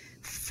what,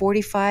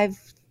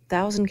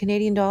 45,000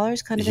 Canadian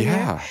dollars kind of in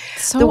there.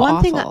 So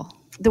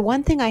The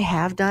one thing I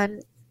have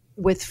done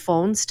with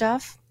phone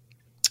stuff,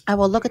 I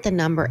will look at the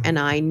number and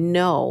I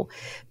know,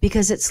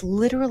 because it's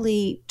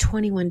literally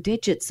 21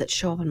 digits that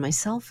show up on my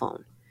cell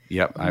phone.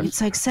 Yep.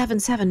 It's like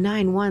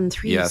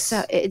 77913. Yes.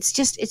 It's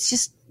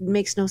just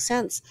makes no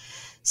sense.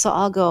 So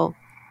I'll go,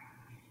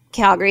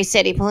 Calgary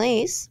City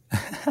Police.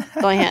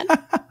 Go ahead.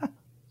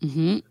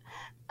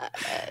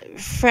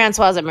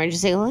 Francois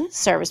Emergency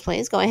Service,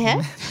 please. Go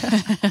ahead.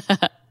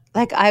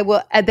 Like I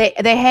will. They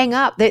hang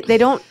up. They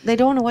don't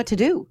know what to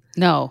do.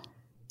 No.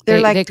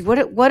 They're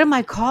what am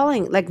I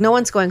calling? Like no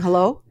one's going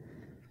hello.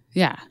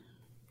 Yeah.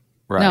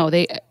 Right. No,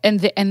 they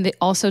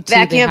also too,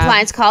 vacuum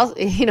appliance calls.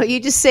 You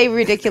just say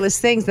ridiculous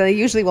things, then they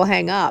usually will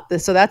hang up.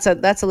 So that's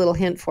a little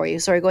hint for you.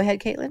 Sorry, go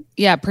ahead, Caitlin.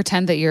 Yeah,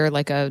 pretend that you're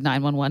like a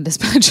 911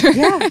 dispatcher.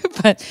 Yeah,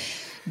 but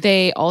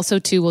they also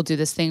too will do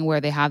this thing where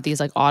they have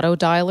these like auto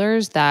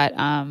dialers that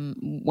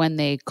when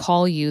they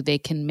call you, they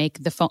can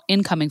make the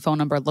incoming phone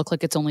number look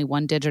like it's only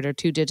 1 digit or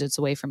 2 digits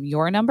away from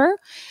your number.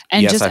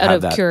 And yes, just I've out had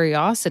of that.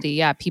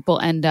 curiosity, people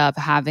end up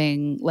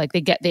having like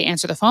they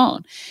answer the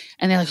phone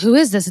and they're like, "Who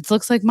is this? It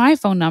looks like my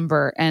phone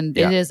number." And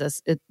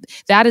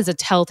that is a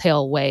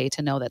telltale way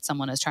to know that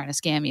someone is trying to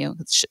scam you.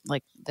 It's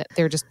like that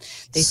they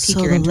pique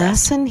your interest. The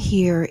lesson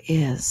here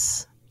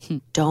is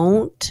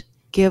don't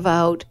give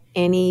out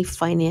any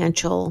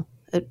financial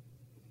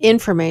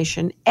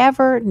information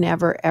ever,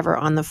 never, ever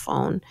on the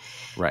phone.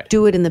 Right.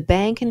 Do it in the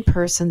bank in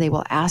person. They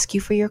will ask you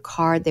for your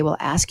card. They will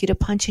ask you to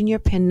punch in your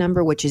PIN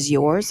number, which is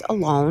yours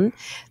alone.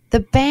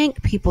 The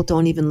bank people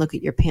don't even look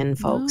at your PIN,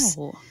 folks.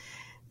 No.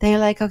 They're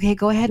like, okay,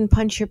 go ahead and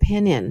punch your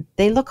PIN in.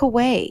 They look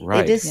away.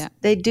 Right.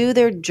 They do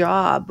their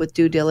job with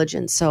due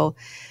diligence. So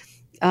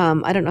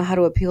I don't know how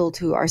to appeal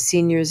to our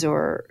seniors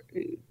or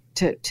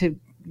to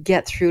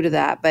get through to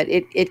that, but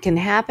it can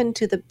happen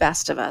to the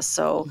best of us.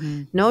 So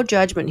no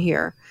judgment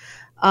here.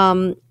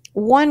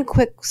 One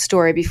quick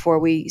story before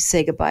we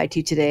say goodbye to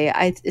you today.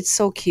 It's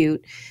so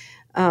cute.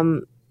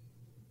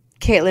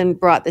 Caitlin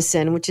brought this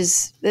in, which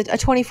is a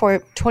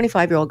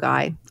 25-year-old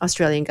guy,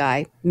 Australian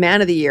guy,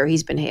 man of the year.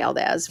 He's been hailed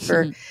as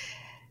for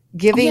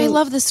giving. I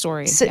love this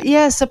story.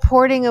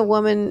 Supporting a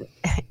woman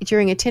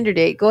during a Tinder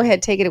date. Go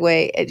ahead, take it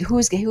away. Who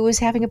was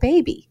having a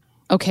baby?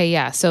 Okay,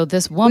 yeah. So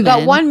this woman. We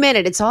got 1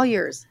 minute. It's all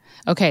yours.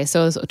 Okay,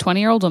 so a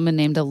 20-year-old woman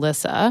named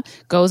Alyssa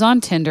goes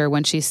on Tinder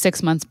when she's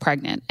 6 months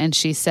pregnant. And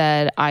she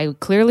said, I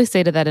clearly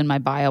stated that in my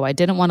bio. I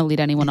didn't want to lead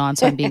anyone on,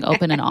 so I'm being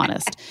open and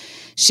honest.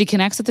 She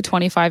connects with the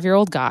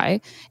 25-year-old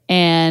guy,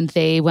 and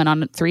they went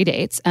on 3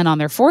 dates. And on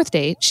their 4th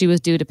date, she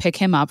was due to pick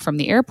him up from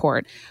the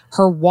airport.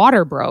 Her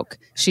water broke.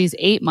 She's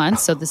 8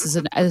 months, so this is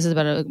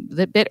about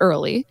a bit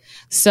early.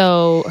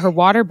 So her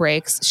water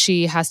breaks.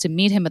 She has to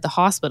meet him at the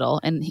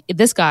hospital. And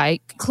this guy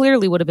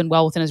clearly would have been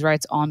well within his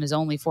rights on his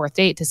only 4th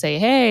date to say,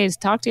 hey,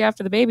 talk to you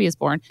after the baby is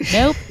born.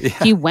 Nope.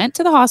 He went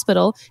to the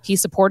hospital. He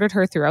supported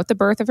her throughout the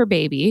birth of her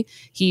baby.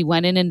 He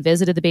went in and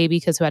visited the baby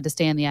because he had to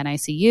stay in the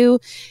NICU.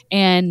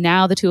 And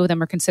now the two of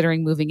them are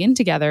considering moving in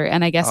together.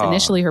 And I guess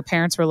initially her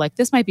parents were like,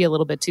 this might be a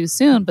little bit too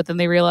soon. But then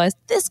they realized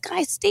this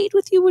guy stayed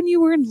with you when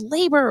you were in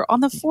labor on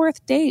the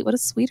 4th date. What a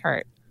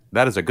sweetheart.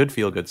 That is a good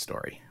feel-good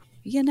story.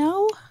 You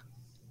know?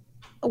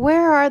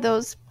 Where are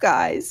those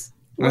guys?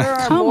 Where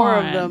are more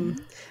of them?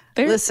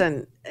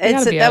 Listen,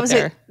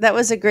 that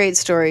was a great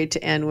story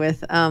to end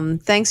with.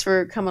 Thanks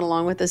for coming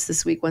along with us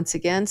this week once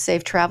again.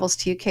 Safe travels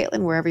to you,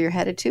 Caitlin, wherever you're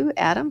headed to.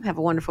 Adam, have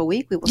a wonderful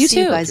week. We will see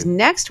you guys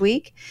next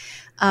week.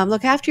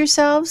 Look after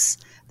yourselves.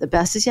 The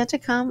best is yet to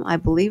come. I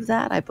believe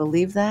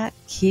that.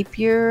 Keep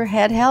your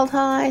head held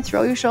high.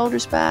 Throw your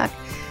shoulders back.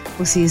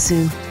 We'll see you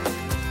soon.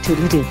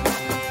 Toodly-doo.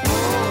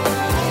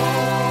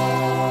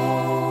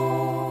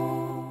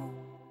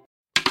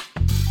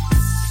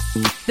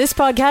 This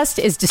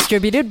podcast is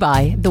distributed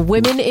by the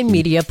Women in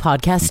Media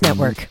Podcast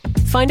Network.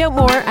 Find out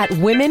more at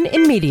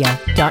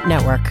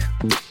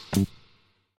womeninmedia.network.